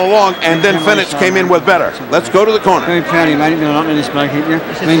winning all along, and then Fenech came in with better. Let's go to the corner. Very proud of you, mate. You've been a lot of this bloke, haven't you?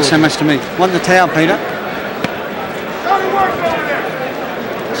 It means so much to me. Want the towel, Peter?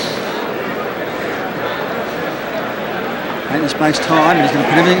 Mate, this bloke's tired. He's going to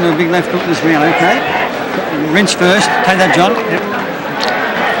put everything into a big left hook this round, okay? Rinse first. Take that, John. Yep.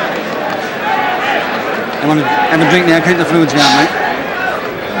 I want to have a drink now, keep the fluids down, mate.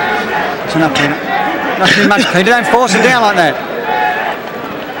 That's enough, Peter. Not too much, Peter. Don't force it down like that.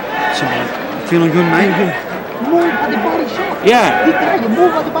 So, feeling good, mate? Move at the body shot. Yeah. You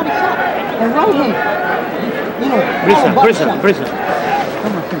move at the body shot. And right hand. You know, Brisa.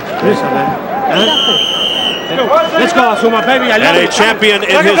 Come on, Brisa, man. Let's go, Azumah, baby. I love and a champion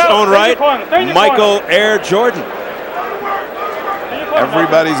in his own right, Michael Air Jordan.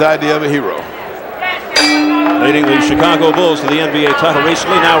 Everybody's idea of a hero. Leading the Chicago Bulls to the NBA title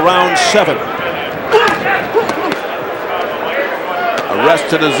recently, now round 7.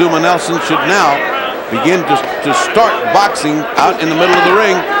 Arrested Azumah Nelson should now begin to start boxing out in the middle of the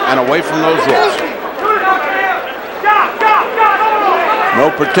ring and away from those ropes. No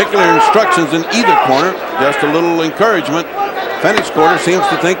particular instructions in either corner, just a little encouragement. Fenech's corner seems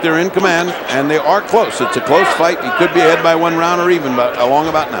to think they're in command, and they are close. It's a close fight. He could be ahead by 1 round or even along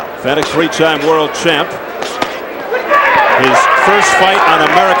about now. Fenech, 3-time world champ. His first fight on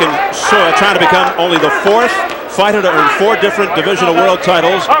American soil, trying to become only the 4th fighter to earn 4 different divisional world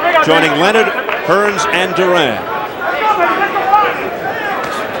titles, joining Leonard, Hearns, and Duran.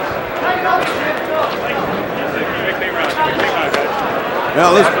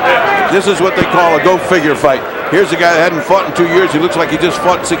 Now this is what they call a go-figure fight. Here's a guy that hadn't fought in 2 years. He looks like he just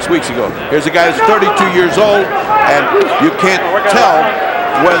fought 6 weeks ago. Here's a guy that's 32 years old, and you can't tell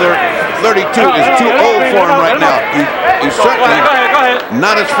whether 32 is too old for him right now. He's certainly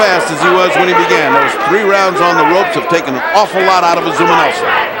not as fast as he was when he began. Those 3 rounds on the ropes have taken an awful lot out of Azumah Nelson.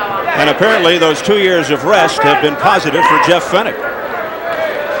 And apparently those 2 years of rest have been positive for Jeff Fenech.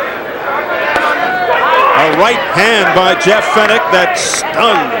 A right hand by Jeff Fenech that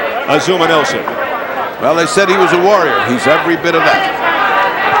stung Azumah Nelson. Well, they said he was a warrior. He's every bit of that.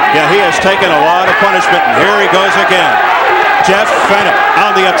 Yeah, he has taken a lot of punishment, and here he goes again. Jeff Fenech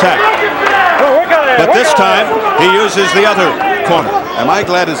on the attack. But this time, he uses the other corner. Am I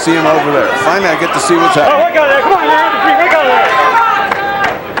glad to see him over there? Finally, I get to see what's happening. Oh, we got it. Come on, you're in between. We got it.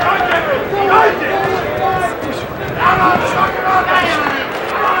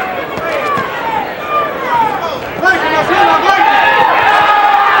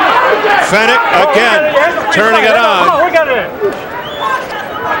 Fenech again, turning it on. Come on, we got it.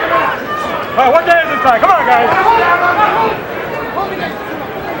 All right, what day is this time? Come on, guys.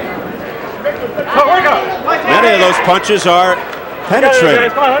 Oh, we got it. Many of those punches are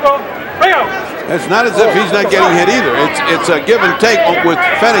penetrating. Come on, let's go. Bring out. It's not as if he's not getting hit either. It's a give and take with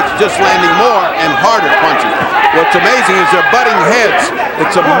Fenech just landing more and harder punches. What's amazing is they're butting heads.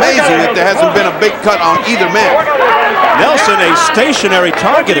 It's amazing that there hasn't been a big cut on either man. Nelson a stationary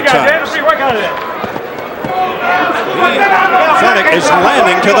target at times. Fenech is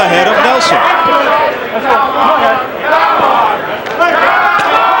landing to the head of Nelson.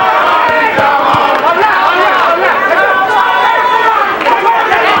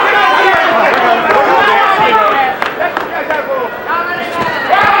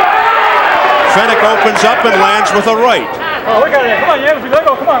 Fenech opens up and lands with a right. Oh, we got it. Come on, Yancy, let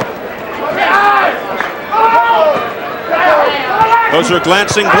go. Come on. Those are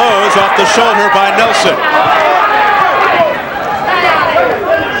glancing blows off the shoulder by Nelson.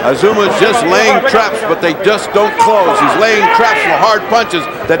 Azumah's just laying traps, but they just don't close. He's laying traps for hard punches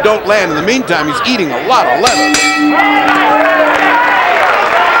that don't land. In the meantime, he's eating a lot of leather.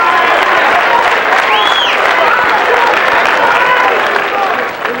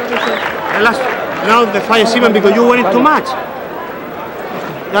 Now the fight is even because you worry too much.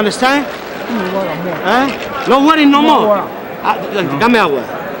 You understand? No worry no more. Dame agua.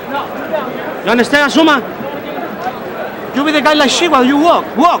 You understand, Azumah? You be the guy like shit while you walk.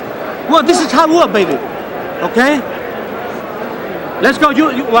 Walk. This is hard work, baby. Okay? Let's go.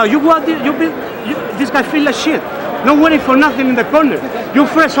 While you walk, this guy feel like shit. No waiting for nothing in the corner. You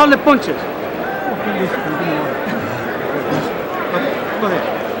fresh all the punches. Go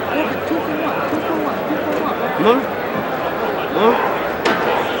ahead. More?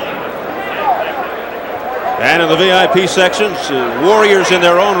 And in the VIP sections, warriors in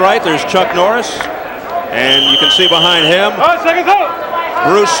their own right, there's Chuck Norris. And you can see behind him,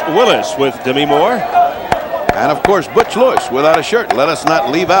 Bruce Willis with Demi Moore. And of course, Butch Lewis without a shirt. Let us not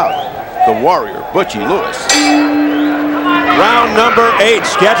leave out the warrior, Butchie Lewis. Round number 8,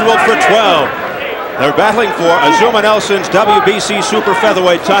 scheduled for 12. They're battling for Azumah Nelson's WBC Super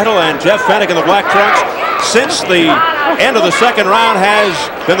Featherweight title, and Jeff Fenech in the black trunks, since the end of the second round, has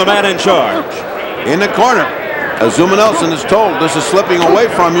been the man in charge. In the corner, Azumah Nelson is told, this is slipping away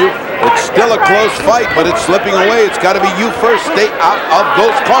from you. It's still a close fight, but it's slipping away. It's got to be you first. Stay out of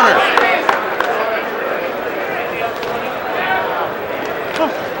those corners.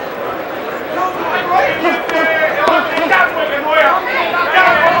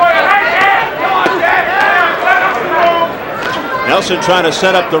 Nelson trying to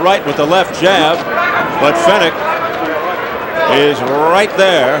set up the right with the left jab, but Fenech is right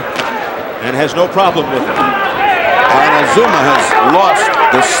there and has no problem with it. And Azumah has lost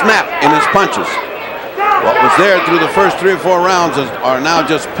the snap in his punches. What was there through the first 3 or 4 rounds are now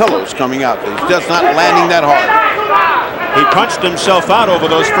just pillows coming out. He's just not landing that hard. He punched himself out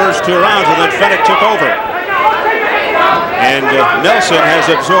over those first 2 rounds, and then Fenech took over. And Nelson has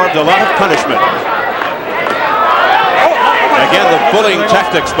absorbed a lot of punishment. Again, the bullying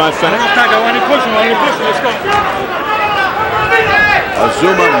tactics by Fenech.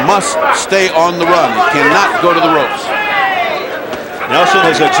 Azumah must stay on the run. He cannot go to the ropes. Nelson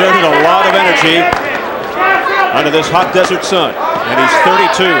has exerted a lot of energy under this hot desert sun, and he's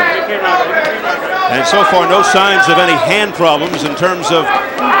 32. And so far, no signs of any hand problems in terms of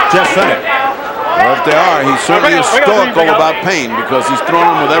Jeff Fenech. Well, if they are, he certainly is stoical about pain because he's thrown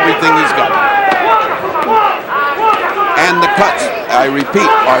him with everything he's got. And the cuts, I repeat,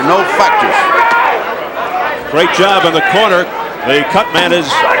 are no factors. Great job in the corner. The cut man is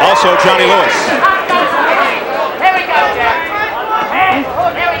also Johnny Lewis.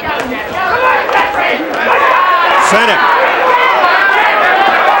 Fenech.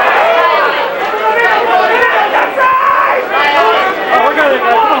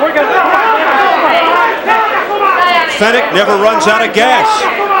 Fenech never runs out of gas.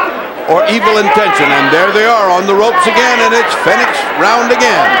 Or evil intention, and there they are on the ropes again, and it's Fenech's round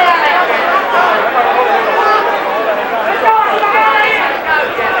again.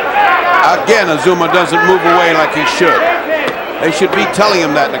 Again, Azumah doesn't move away like he should. They should be telling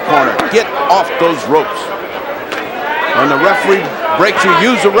him that in the corner. Get off those ropes. When the referee breaks you,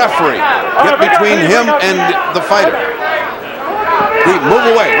 use the referee. Get between him and the fighter. He move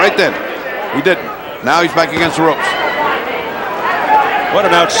away right then. He didn't. Now he's back against the ropes. What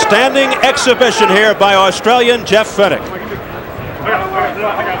an outstanding exhibition here by Australian Jeff Fenech.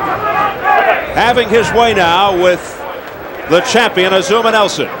 Having his way now with the champion, Azumah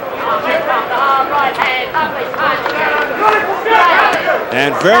Nelson.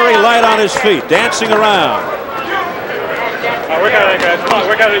 And very light on his feet, dancing around. Work out of it, guys. Come on,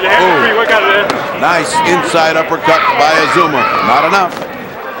 work out of it. Your hands are free. Work out of it. Nice inside uppercut by Azumah. Not enough.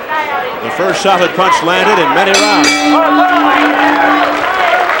 The first solid punch landed in many rounds.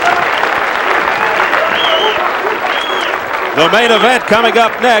 The main event coming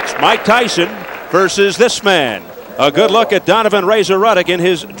up next, Mike Tyson versus this man. A good look at Donovan Razor Ruddock in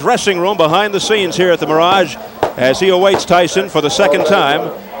his dressing room behind the scenes here at the Mirage as he awaits Tyson for the second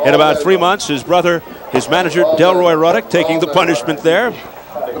time in about 3 months. His brother, his manager, Delroy Ruddock, taking the punishment there.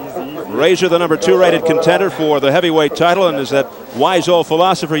 Razor, the #2 rated contender for the heavyweight title, and as that wise old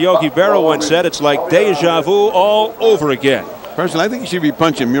philosopher Yogi Berra once said, it's like deja vu all over again. Personally, I think he should be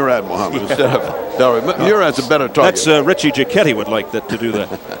punching Murad Muhammad instead of Delroy. Murad's a better target. That's Richie Giacchetti would like that to do that.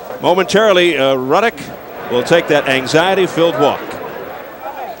 Momentarily, Ruddock will take that anxiety-filled walk.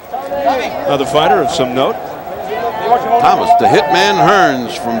 Another fighter of some note. Thomas, the Hitman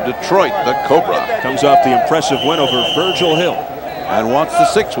Hearns from Detroit, the Cobra. Comes off the impressive win over Virgil Hill. And wants the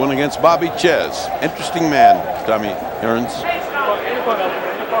 6th one against Bobby Ches. Interesting man, Tommy Hearns.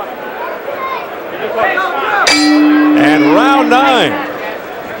 And round 9.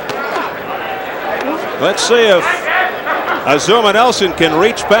 Let's see if Azumah Nelson can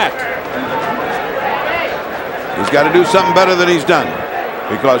reach back. He's got to do something better than he's done,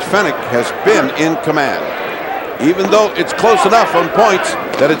 because Fenech has been in command. Even though it's close enough on points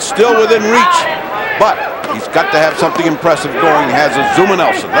that it's still within reach, but he's got to have something impressive going. He has Azumah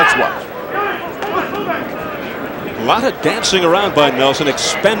Nelson. Let's watch. A lot of dancing around by Nelson,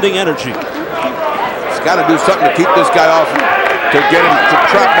 expending energy. He's got to do something to keep this guy off, to get him to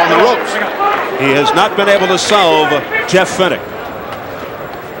trap on the ropes. He has not been able to solve Jeff Fenech.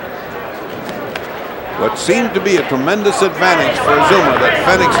 What seemed to be a tremendous advantage for Azumah, that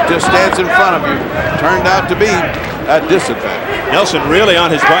Fenech just stands in front of you, turned out to be a disadvantage. Nelson really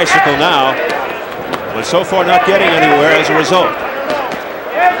on his bicycle now, but so far not getting anywhere as a result.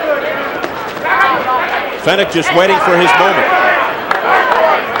 Fenech just waiting for his moment.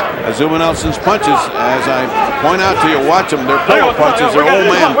 Azumah Nelson's punches, as I point out to you, watch them, they're polo punches, they're old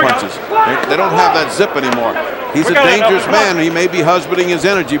man punches. They don't have that zip anymore. He's a dangerous man. He may be husbanding his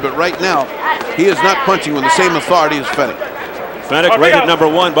energy, but right now, he is not punching with the same authority as Fenech. Fenech rated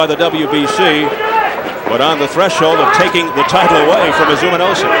 #1 by the WBC, but on the threshold of taking the title away from Azumah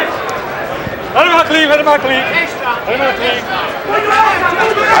Nelson. I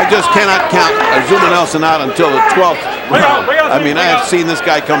just cannot count Azumah Nelson out until the 12th round. I mean, I have seen this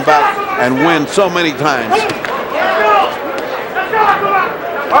guy come back and win so many times.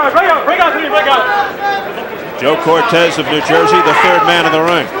 Joe Cortez of New Jersey, the 3rd man in the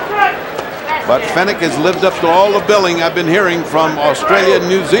ring. But Fenech has lived up to all the billing I've been hearing from Australia and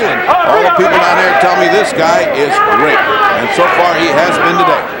New Zealand. All the people down there tell me this guy is great. And so far he has been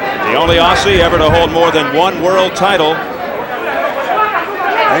today. The only Aussie ever to hold more than 1 world title.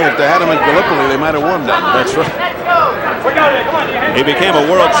 Hey, if they had him in Gallipoli, they might have won that. That's right. He became a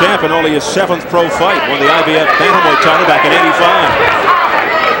world champ in only his 7th pro fight. Won the IBF bantamweight title back in '85.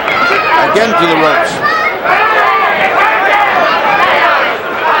 Again to the ropes.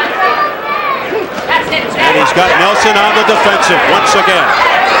 And he's got Nelson on the defensive once again.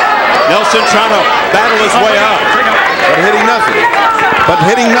 Nelson trying to battle his way out. But hitting nothing. But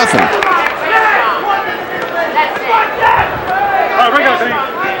hitting nothing.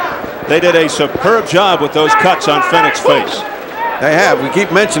 They did a superb job with those cuts on Fenech's face. They have. We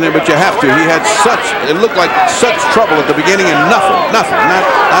keep mentioning it, but you have to. He had such, it looked like such trouble at the beginning and nothing, not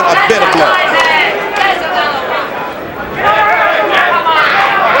a bit of blood.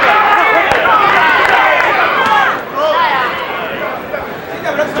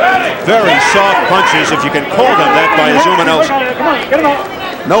 Very soft punches, if you can call them that, by Azumah Nelson.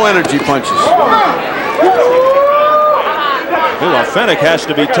 No energy punches. Well, Fenech has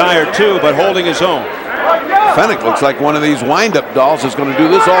to be tired too, but holding his own. Fenech looks like one of these wind-up dolls that's going to do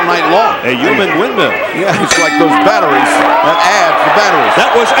this all night long. A human windmill. Yeah, it's like those batteries, that ad for batteries.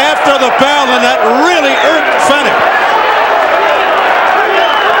 That was after the bell, and that really irked Fenech.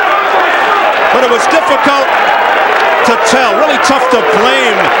 But it was difficult to tell, really tough to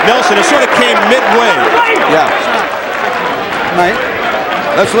blame Nelson. It sort of came midway. Yeah. Mate.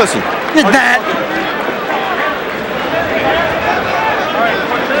 Let's listen. Did that.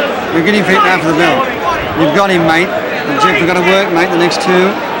 We're getting fit now for the bell. You've got him, mate. And Jeff, we've got to work, mate, the next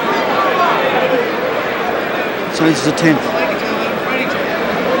 2. So it's the 10th.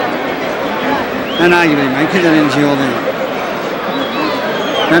 Don't argue with him, mate. Keep that energy all there.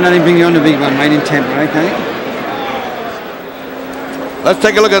 Don't let him bring you on the big one, mate, in temper, okay? Let's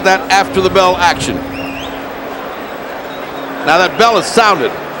take a look at that after the bell action. Now that bell is sounded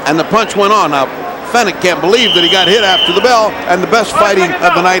and the punch went on. Now Fenech can't believe that he got hit after the bell, and the best fighting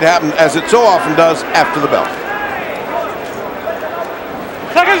of the night happened, as it so often does, after the bell.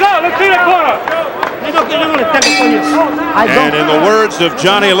 Seconds out, let's see the corner. And in the words of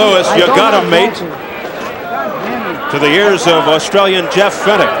Johnny Lewis, you got him, mate. To the ears of Australian Jeff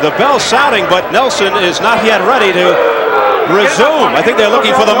Fenech. The bell's sounding, but Nelson is not yet ready to resume. I think they're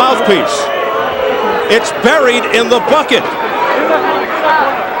looking for the mouthpiece. It's buried in the bucket.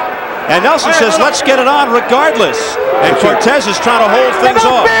 And Nelson says, let's get it on regardless. And Cortez is trying to hold things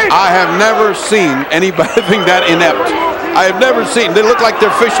off. I have never seen anybody that inept. I have never seen. They look like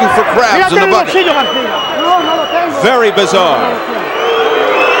they're fishing for crabs in the bucket. Very bizarre.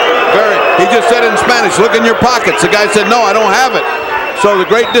 He just said in Spanish, look in your pockets. The guy said, no, I don't have it. So the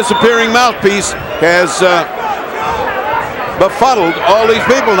great disappearing mouthpiece has befuddled all these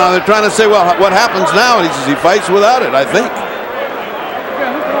people. Now they're trying to say, well, what happens now? And he says he fights without it, I think.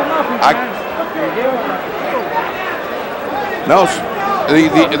 No,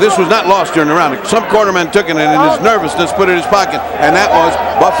 this was not lost during the round. Some cornerman took it and in his nervousness put it in his pocket, and that was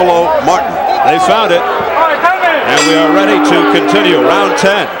Buffalo Martin. They found it, and we are ready to continue round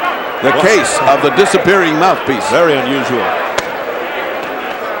 10. The case of the disappearing mouthpiece. Very unusual.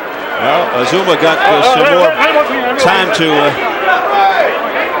 Well, Azumah got some more time to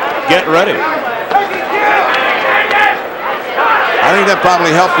get ready. I think that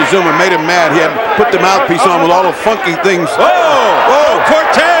probably helped Azumah, made him mad. He had put the mouthpiece on with all the funky things. Oh,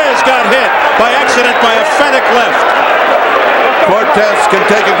 Cortez got hit by accident by a Fenech left. Cortez can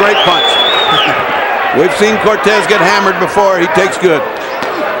take a great punch. We've seen Cortez get hammered before. He takes good.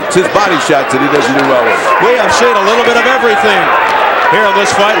 It's his body shots that he doesn't do well with. We have seen a little bit of everything here in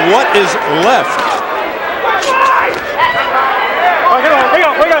this fight. What is left?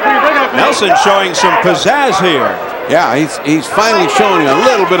 Nelson showing some pizzazz here. Yeah, he's finally showing a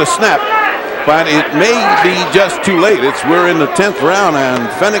little bit of snap, but it may be just too late. We're in the 10th round, and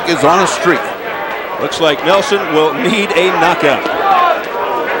Fenech is on a streak. Looks like Nelson will need a knockout.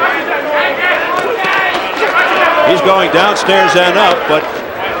 He's going downstairs and up, but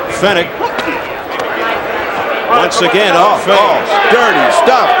Fenech once again off. Dirty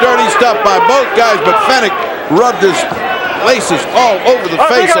stuff by both guys, but Fenech rubbed his laces all over the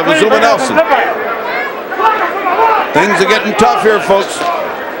face of Azumah Nelson. Things are getting tough here, folks.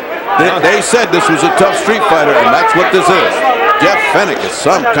 They said this was a tough street fighter, and that's what this is. Jeff Fenech is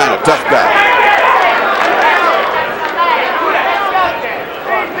some kind of tough guy.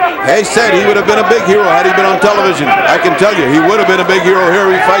 They said he would have been a big hero had he been on television. I can tell you, he would have been a big hero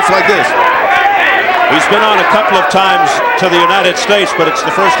here if he fights like this. He's been on a couple of times to the United States, but it's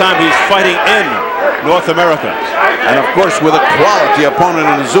the first time he's fighting in North America. And of course, with a quality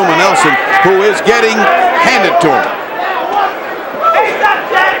opponent in Azumah Nelson, who is getting handed to him.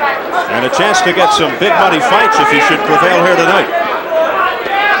 And a chance to get some big money fights if he should prevail here tonight.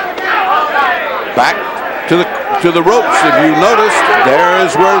 Back to the ropes. If you noticed, there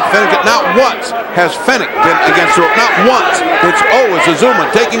is where Fenech. Not once has Fenech been against the rope. Not once. It's always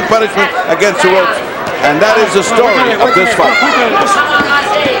Azumah taking punishment against the ropes. And that is the story of this fight.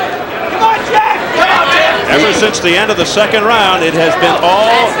 Ever since the end of the second round, it has been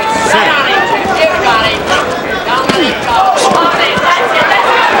all Fenech.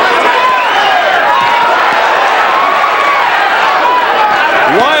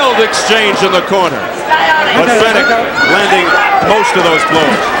 Wild exchange in the corner. But Fenech landing most of those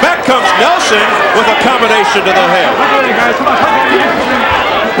blows. Back comes Nelson with a combination to the head.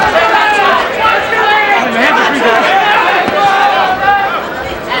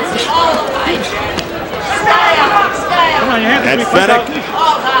 And Fenech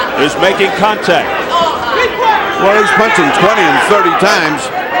is making contact. Well, he's punching 20 and 30 times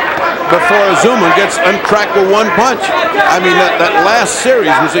before Azumah gets untracked with one punch. I mean, that last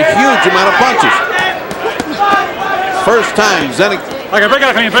series was a huge amount of punches. First time Fenech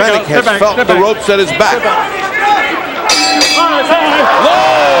has felt the ropes at his back. Oh!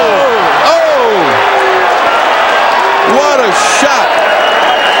 What a shot!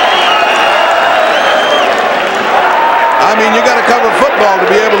 I mean, you got to cover football to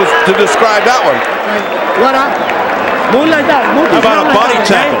be able to describe that one. How about a body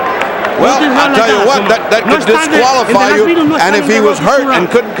tackle? Well, I'll tell you what, that could disqualify you, and if he was hurt and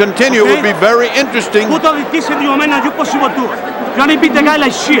couldn't continue, it would be very interesting. You only beat the guy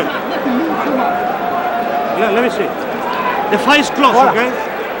like shit. Yeah, let me see. The fight is close, okay?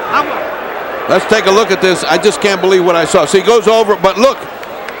 Let's take a look at this. I just can't believe what I saw. So he goes over, but look.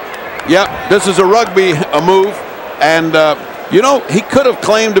 Yep, this is a rugby move. And, you know, he could have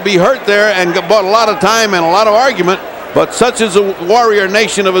claimed to be hurt there and bought a lot of time and a lot of argument. But such is the warrior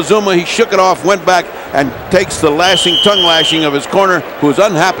nation of Azumah, he shook it off, went back, and takes the lashing, tongue lashing of his corner, who is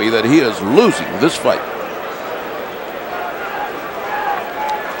unhappy that he is losing this fight.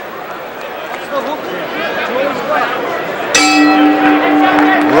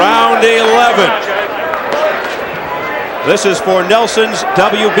 Round 11. This is for Nelson's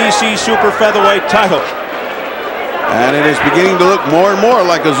WBC Super Featherweight title. And it is beginning to look more and more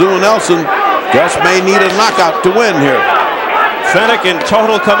like Azumah Nelson just may need a knockout to win here. Fenech in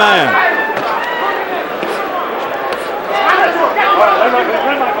total command.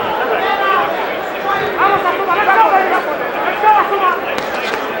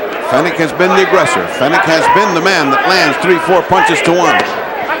 Fenech has been the aggressor. Fenech has been the man that lands 3-4 punches to 1.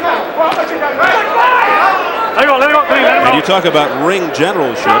 And you talk about ring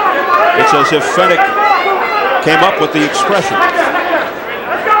generalship. It's as if Fenech came up with the expression.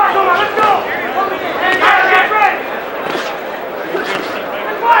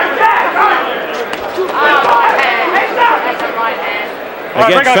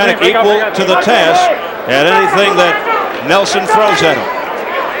 Again, Fenech equal to the task at anything that Nelson throws at him.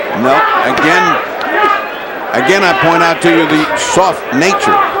 No, again, I point out to you the soft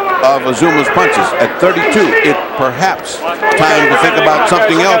nature of Azumah's punches. At 32, it perhaps time to think about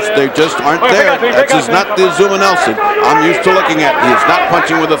something else. They just aren't there. That's just not the Azumah Nelson I'm used to looking at. He is not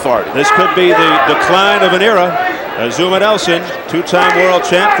punching with authority. This could be the decline of an era. Azumah Nelson, two-time world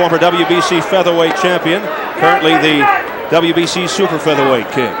champ, former WBC featherweight champion, currently the WBC Super Featherweight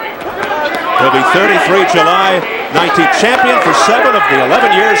King. He'll be 33 July 19th, champion for 7 of the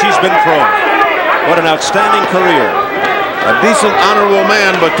 11 years he's been pro. What an outstanding career. A decent, honorable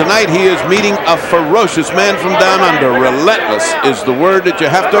man, but tonight he is meeting a ferocious man from down under. Relentless is the word that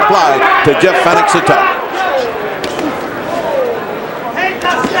you have to apply to Jeff Fenech's attack.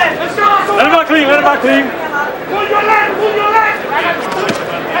 Let him back clean, let him back clean. Pull your leg, pull your leg.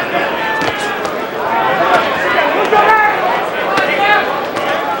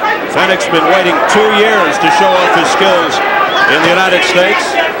 Fenech's been waiting 2 years to show off his skills in the United States.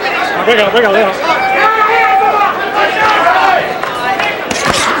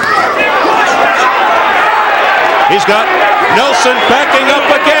 He's got Nelson backing up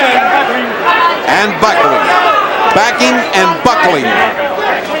again. And buckling. Backing and buckling.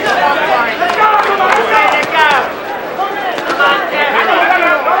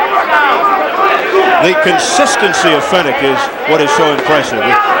 The consistency of Fenech is what is so impressive.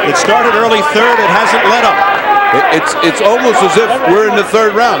 It started early third, it hasn't let up. It's almost as if we're in the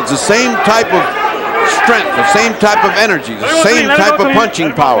 3rd round. It's the same type of strength, the same type of energy, the same type of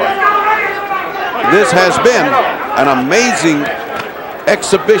punching power. This has been an amazing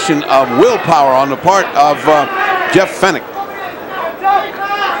exhibition of willpower on the part of Jeff Fenech.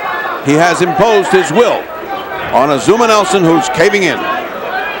 He has imposed his will on Azumah Nelson, who's caving in.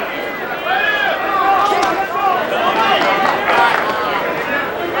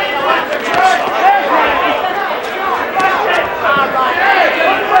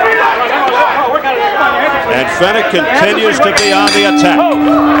 And Fenech continues to be on the attack.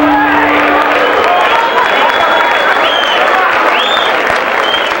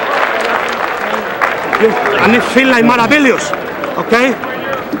 And it feels like marvelous, okay?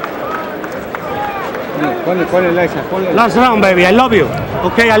 Last round, baby, I love you.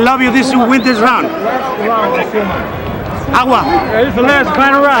 Okay, I love you. This will win this round. Agua. It's the last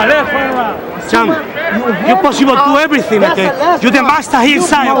final round, Cham, you possible do everything, okay? You're the master here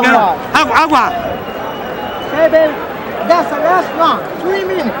inside, okay? Agua. Hey, baby, that's the last round. 3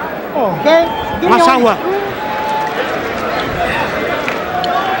 minutes. Okay? Más agua.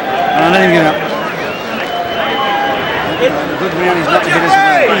 Let him get up. Good man, he's not to hit his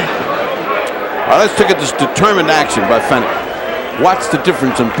man. All right, let's look at this determined action by Fenech. Watch the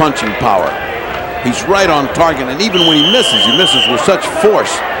difference in punching power. He's right on target, and even when he misses with such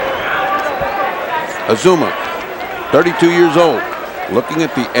force. Azumah, 32 years old, looking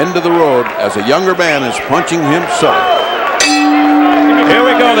at the end of the road as a younger man is punching himself. Here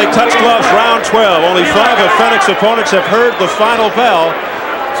we go, they touch gloves, round 12. Only 5 of Fenech's opponents have heard the final bell.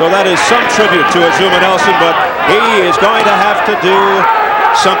 So that is some tribute to Azumah Nelson, but he is going to have to do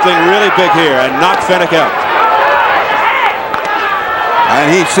something really big here and knock Fenech out. And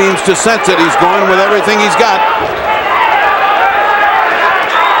he seems to sense it. He's going with everything he's got.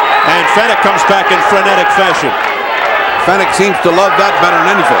 And Fenech comes back in frenetic fashion. Fenech seems to love that better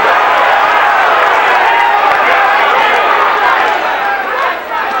than anything.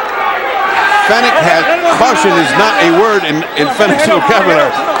 Fenech has, caution is not a word in Fenech's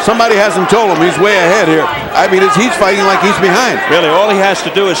vocabulary. Somebody hasn't told him he's way ahead here. I mean, he's fighting like he's behind. Really, all he has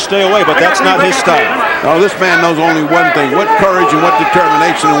to do is stay away, but that's not his style. No, this man knows only one thing. What courage and what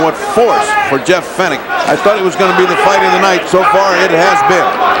determination and what force for Jeff Fenech. I thought it was going to be the fight of the night. So far, it has been.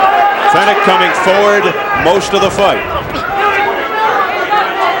 Fenech coming forward most of the fight.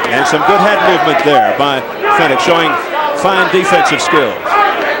 And some good head movement there by Fenech, showing fine defensive skills.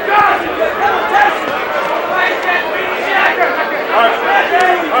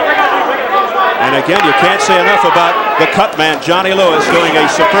 And again, you can't say enough about the cut man, Johnny Lewis, doing a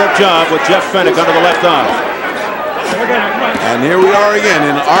superb job with Jeff Fenech under the left arm. And here we are again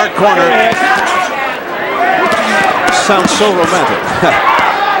in our corner. Sounds so romantic.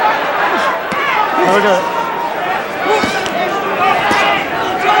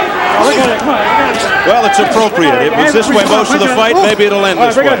 Well, it's appropriate. It was this way most of the fight. Maybe it'll end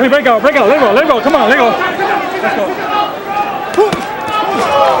this way. Break out, let go. Come on, let go. Let's go.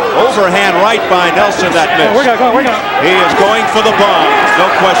 Overhand right by Nelson, that miss. He is going for the bomb, no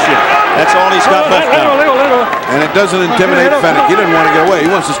question. That's all he's got left now. And it doesn't intimidate Fenech. He didn't want to get away.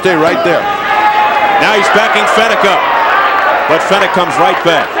 He wants to stay right there. Now he's backing Fenech up. But Fenech comes right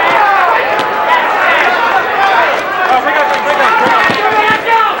back.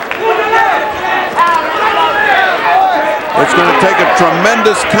 It's going to take a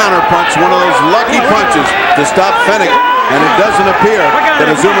tremendous counterpunch, one of those lucky punches to stop Fenech, and it doesn't appear that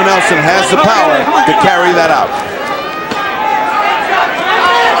Azumah Nelson has the power to carry that out.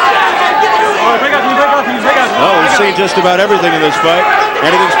 Oh, we've seen just about everything in this fight.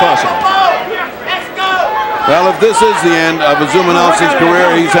 Anything's possible. Well, if this is the end of Azumah Nelson's career,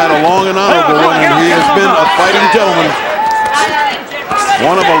 he's had a long and honorable one, and he has been a fighting gentleman.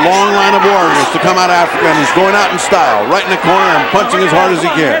 One of a long line of warriors to come out of Africa, and he's going out in style, right in the corner and punching as hard as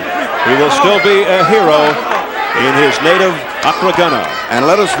he can. He will still be a hero in his native Accra, Ghana. And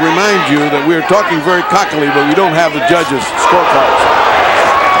let us remind you that we're talking very cockily, but we don't have the judges' scorecards.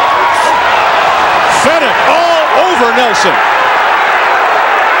 Fenech all over Nelson.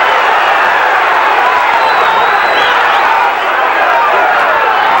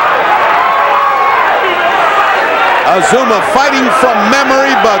 Azumah fighting from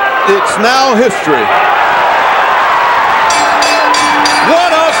memory, but it's now history.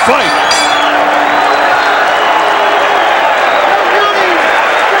 What a fight!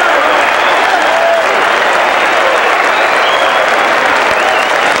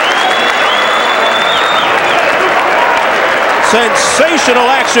 Sensational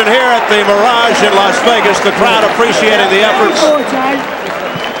action here at the Mirage in Las Vegas. The crowd appreciating the efforts,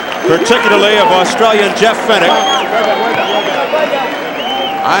 particularly of Australian Jeff Fenech.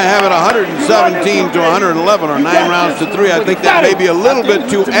 I have it 117 to 111 or 9 rounds to 3. I think that may be a little bit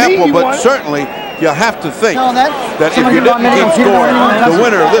too ample, but certainly you have to think that if you didn't keep score, the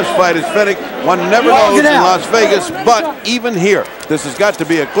winner of this fight is Fenech. One never knows in Las Vegas, but even here, this has got to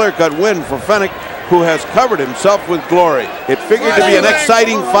be a clear-cut win for Fenech, who has covered himself with glory. It figured to be an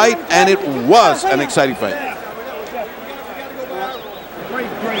exciting fight, and it was an exciting fight.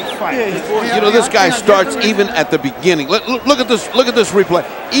 You know, this guy starts even at the beginning. Look at this replay.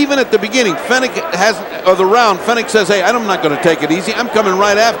 Even at the beginning, Fenech Fenech says, "Hey, I'm not going to take it easy. I'm coming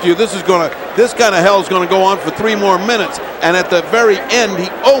right after you. This kind of hell is going to go on for 3 more minutes." And at the very end, he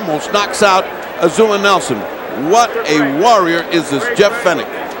almost knocks out Azumah Nelson. What a warrior is this Jeff Fenech?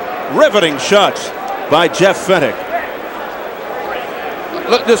 Riveting shots by Jeff Fenech.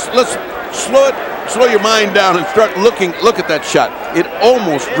 Let's slow your mind down and start looking. Look at that shot. It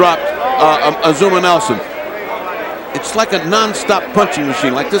almost dropped Azumah Nelson. It's like a non-stop punching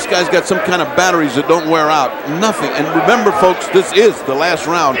machine. Like this guy's got some kind of batteries that don't wear out. Nothing. And remember, folks, this is the last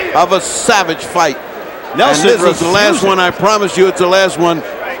round of a savage fight. Nelson, and this is the last one. I promise you, it's the last one.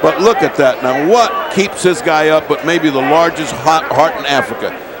 But look at that. Now, what keeps this guy up but maybe the largest heart in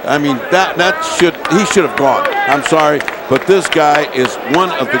Africa? I mean, he should have gone. I'm sorry, but this guy is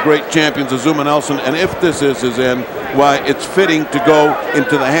one of the great champions, Azumah Nelson, and if this is his end, why, it's fitting to go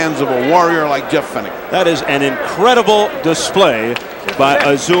into the hands of a warrior like Jeff Fenech. That is an incredible display by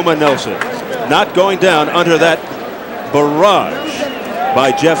Azumah Nelson. Not going down under that barrage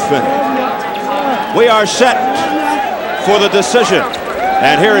by Jeff Fenech. We are set for the decision,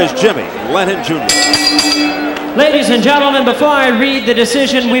 and here is Jimmy Lennon Jr. Ladies and gentlemen, before I read the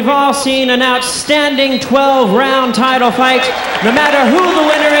decision, we've all seen an outstanding 12-round title fight. No matter who the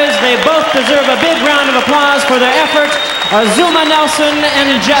winner is, they both deserve a big round of applause for their effort. Azumah Nelson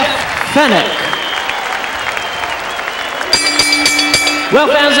and Jeff Fenech. Well,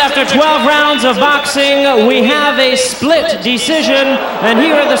 fans, after 12 rounds of boxing, we have a split decision, and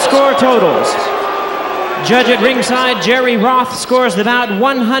here are the score totals. Judge at ringside, Jerry Roth, scores the bout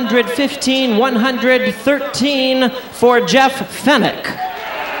 115-113 for Jeff Fenech.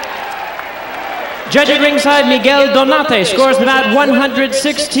 Judge at ringside, Miguel Donate, scores the bout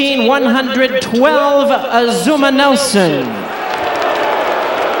 116-112, Azumah Nelson.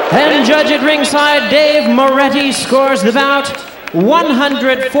 And judge at ringside, Dave Moretti, scores the bout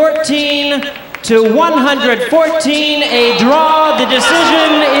 114-114, a draw. The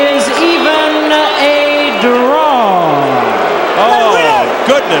decision is even a draw. Oh,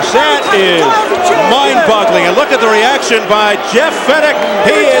 goodness, that is mind-boggling. And look at the reaction by Jeff Fenech.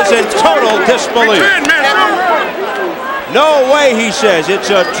 He is in total disbelief. No way, he says. It's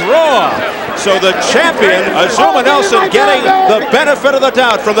a draw. So the champion, Azumah Nelson, getting the benefit of the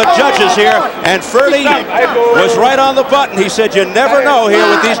doubt from the judges here. And Ferdy was right on the button. He said, you never know here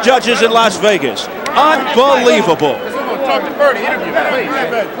with these judges in Las Vegas. Unbelievable.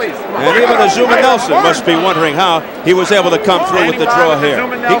 And even Azumah Nelson must be wondering how he was able to come through with the draw here.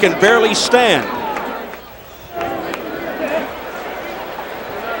 He can barely stand.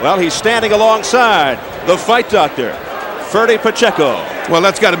 Well, he's standing alongside the fight doctor, Ferdy Pacheco. Well,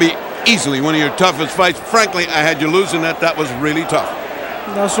 that's got to be easily one of your toughest fights. Frankly, I had you losing that. That was really tough.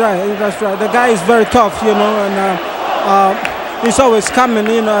 That's right. That's right. The guy is very tough, you know, and he's always coming,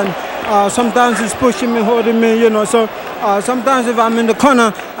 you know, and sometimes he's pushing me, holding me, you know. So sometimes if I'm in the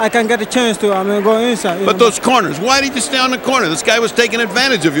corner, I can get a chance to go inside. But those corners, why did you stay on the corner? This guy was taking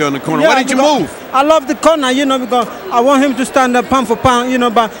advantage of you on the corner. Yeah, why did you move? I love the corner, you know, because I want him to stand up pound for pound, you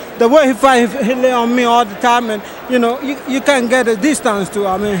know, but the way he fights, he lay on me all the time, and, you know, you can't get a distance to,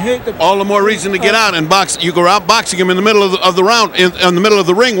 hit the... All the more reason to get out and box. You go out boxing him in the middle of the round, in the middle of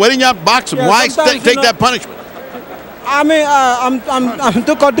the ring. Why didn't you out box him? Yeah, why take that punishment? I'm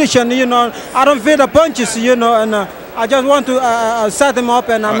too conditioned, you know. I don't feel the punches, you know, and I just want to set him up,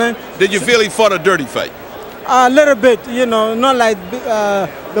 and Did you feel he fought a dirty fight? A little bit, you know, not like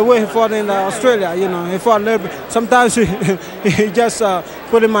the way he fought in Australia, you know. He fought a little bit. Sometimes he just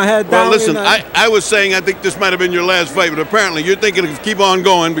putting my head down. Well, listen, you know. I was saying I think this might have been your last fight, but apparently you're thinking of keep on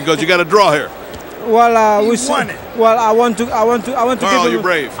going because you got a draw here. Well, we won it. Well, I want to give him. You're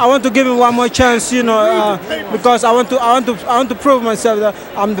brave. I want to give him one more chance, you know, because I want to prove myself that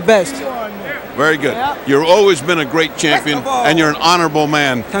I'm the best. Very good. You've always been a great champion, and you're an honorable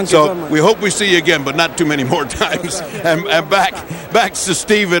man. Thank you so much. We hope we see you again, but not too many more times. and back to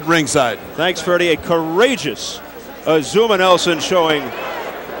Steve at ringside. Thanks, Ferdy. A courageous Azumah Nelson showing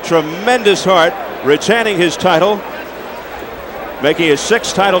tremendous heart, retaining his title, making his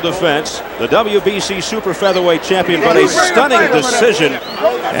 6th title defense, the WBC super featherweight champion, but a stunning decision.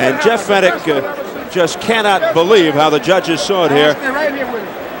 And Jeff Fenech just cannot believe how the judges saw it here,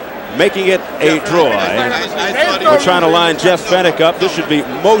 making it a draw. And we're trying to line Jeff Fenech up. This should be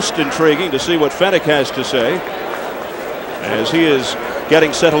most intriguing to see what Fenech has to say as he is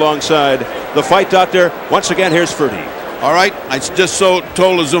getting set alongside the fight doctor. Once again, here's Ferdy. All right, I just told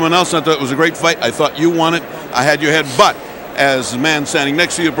Azumah Nelson I thought it was a great fight. I thought you won it. I had your head, but as the man standing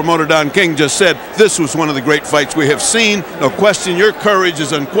next to you, promoter Don King, just said, this was one of the great fights we have seen. No question, your courage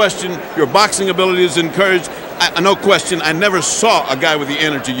is unquestioned. Your boxing ability is encouraged. No question, I never saw a guy with the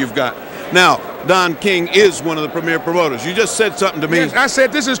energy you've got. Now, Don King is one of the premier promoters. You just said something to me. Yes, I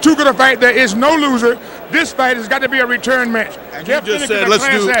said this is too good a fight. There is no loser. This fight has got to be a return match. And you just said, let's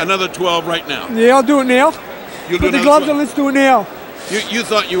do another 12 right now. Yeah, I'll do it now. You'll Put the gloves on, let's do it now. You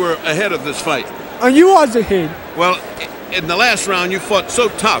thought you were ahead of this fight. And you was ahead. Well, in the last round, you fought so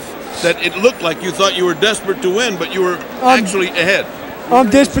tough that it looked like you thought you were desperate to win, but you were actually ahead. I'm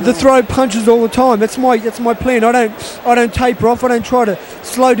desperate to throw punches all the time. That's my plan. I don't taper off. I don't try to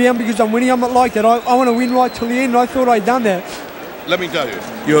slow down because I'm winning. I'm not like that. I want to win right till the end. And I thought I'd done that. Let me tell you,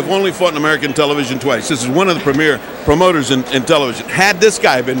 you have only fought in American television twice. This is one of the premier promoters in television. Had this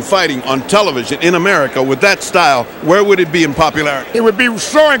guy been fighting on television in America with that style, where would it be in popularity? It would be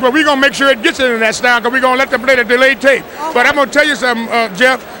soaring, but we're going to make sure it gets into that style because we're going to let them play the delayed tape. But I'm going to tell you something,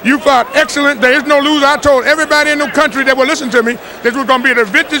 Jeff. You fought excellent. There is no loser. I told everybody in the country that will listen to me this was going to be the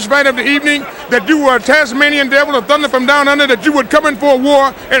vintage fight of the evening, that you were a Tasmanian devil, a thunder from down under, that you would come in for a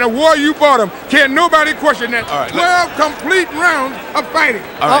war, and a war you fought him. Can't nobody question that. All right, 12 complete rounds of fighting.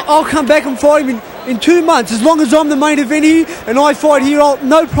 Right. I'll come back and fight him in 2 months. As long as I'm the main event here and I fight here,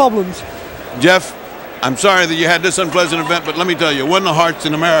 no problems. Jeff, I'm sorry that you had this unpleasant event, but let me tell you, won the hearts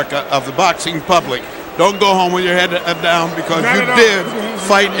in America of the boxing public. Don't go home with your head down because you did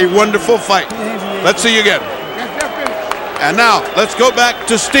fight a wonderful fight. Let's see you again. And now, let's go back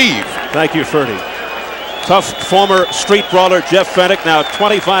to Steve. Thank you, Ferdy. Tough former street brawler Jeff Fenech, now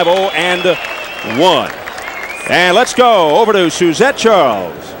 25-0-1. And let's go over to Suzette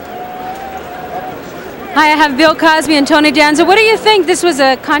Charles. Hi, I have Bill Cosby and Tony Danza. What do you think? This was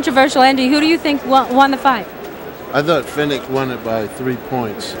a controversial ending. Who do you think won the fight? I thought Fenech won it by 3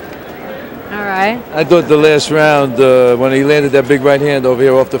 points. All right. I thought the last round, when he landed that big right hand over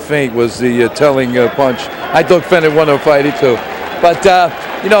here off the feint, was the telling punch. I thought Fenech won the fight too. But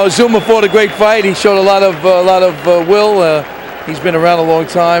you know, Azumah fought a great fight. He showed a lot of will. He's been around a long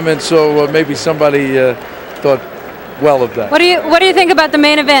time, and so maybe somebody thought well of that. What do you think about the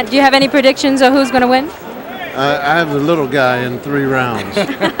main event? Do you have any predictions of who's going to win? I have the little guy in 3 rounds.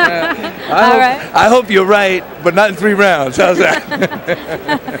 I hope you're right, but not in 3 rounds. How's that?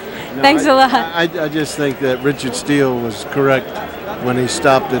 Thanks a lot. I just think that Richard Steele was correct when he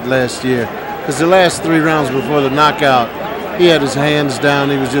stopped it last year. Because the last 3 rounds before the knockout, he had his hands down.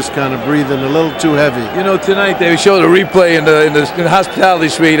 He was just kind of breathing a little too heavy. You know, tonight they showed a replay in the hospitality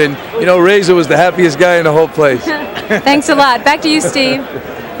suite, and you know, Razor was the happiest guy in the whole place. Thanks a lot. Back to you, Steve.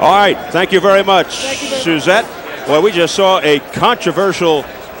 All right, thank you very much, Suzette. Well, we just saw a controversial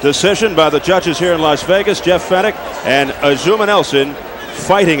decision by the judges here in Las Vegas. Jeff Fenech and Azumah Nelson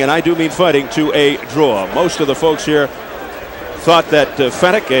fighting, and I do mean fighting, to a draw. Most of the folks here thought that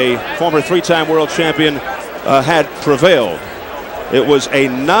Fenech, a former 3-time world champion, had prevailed. It was a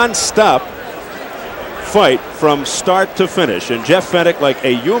non-stop fight from start to finish, and Jeff Fenech, like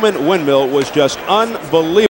a human windmill, was just unbelievable.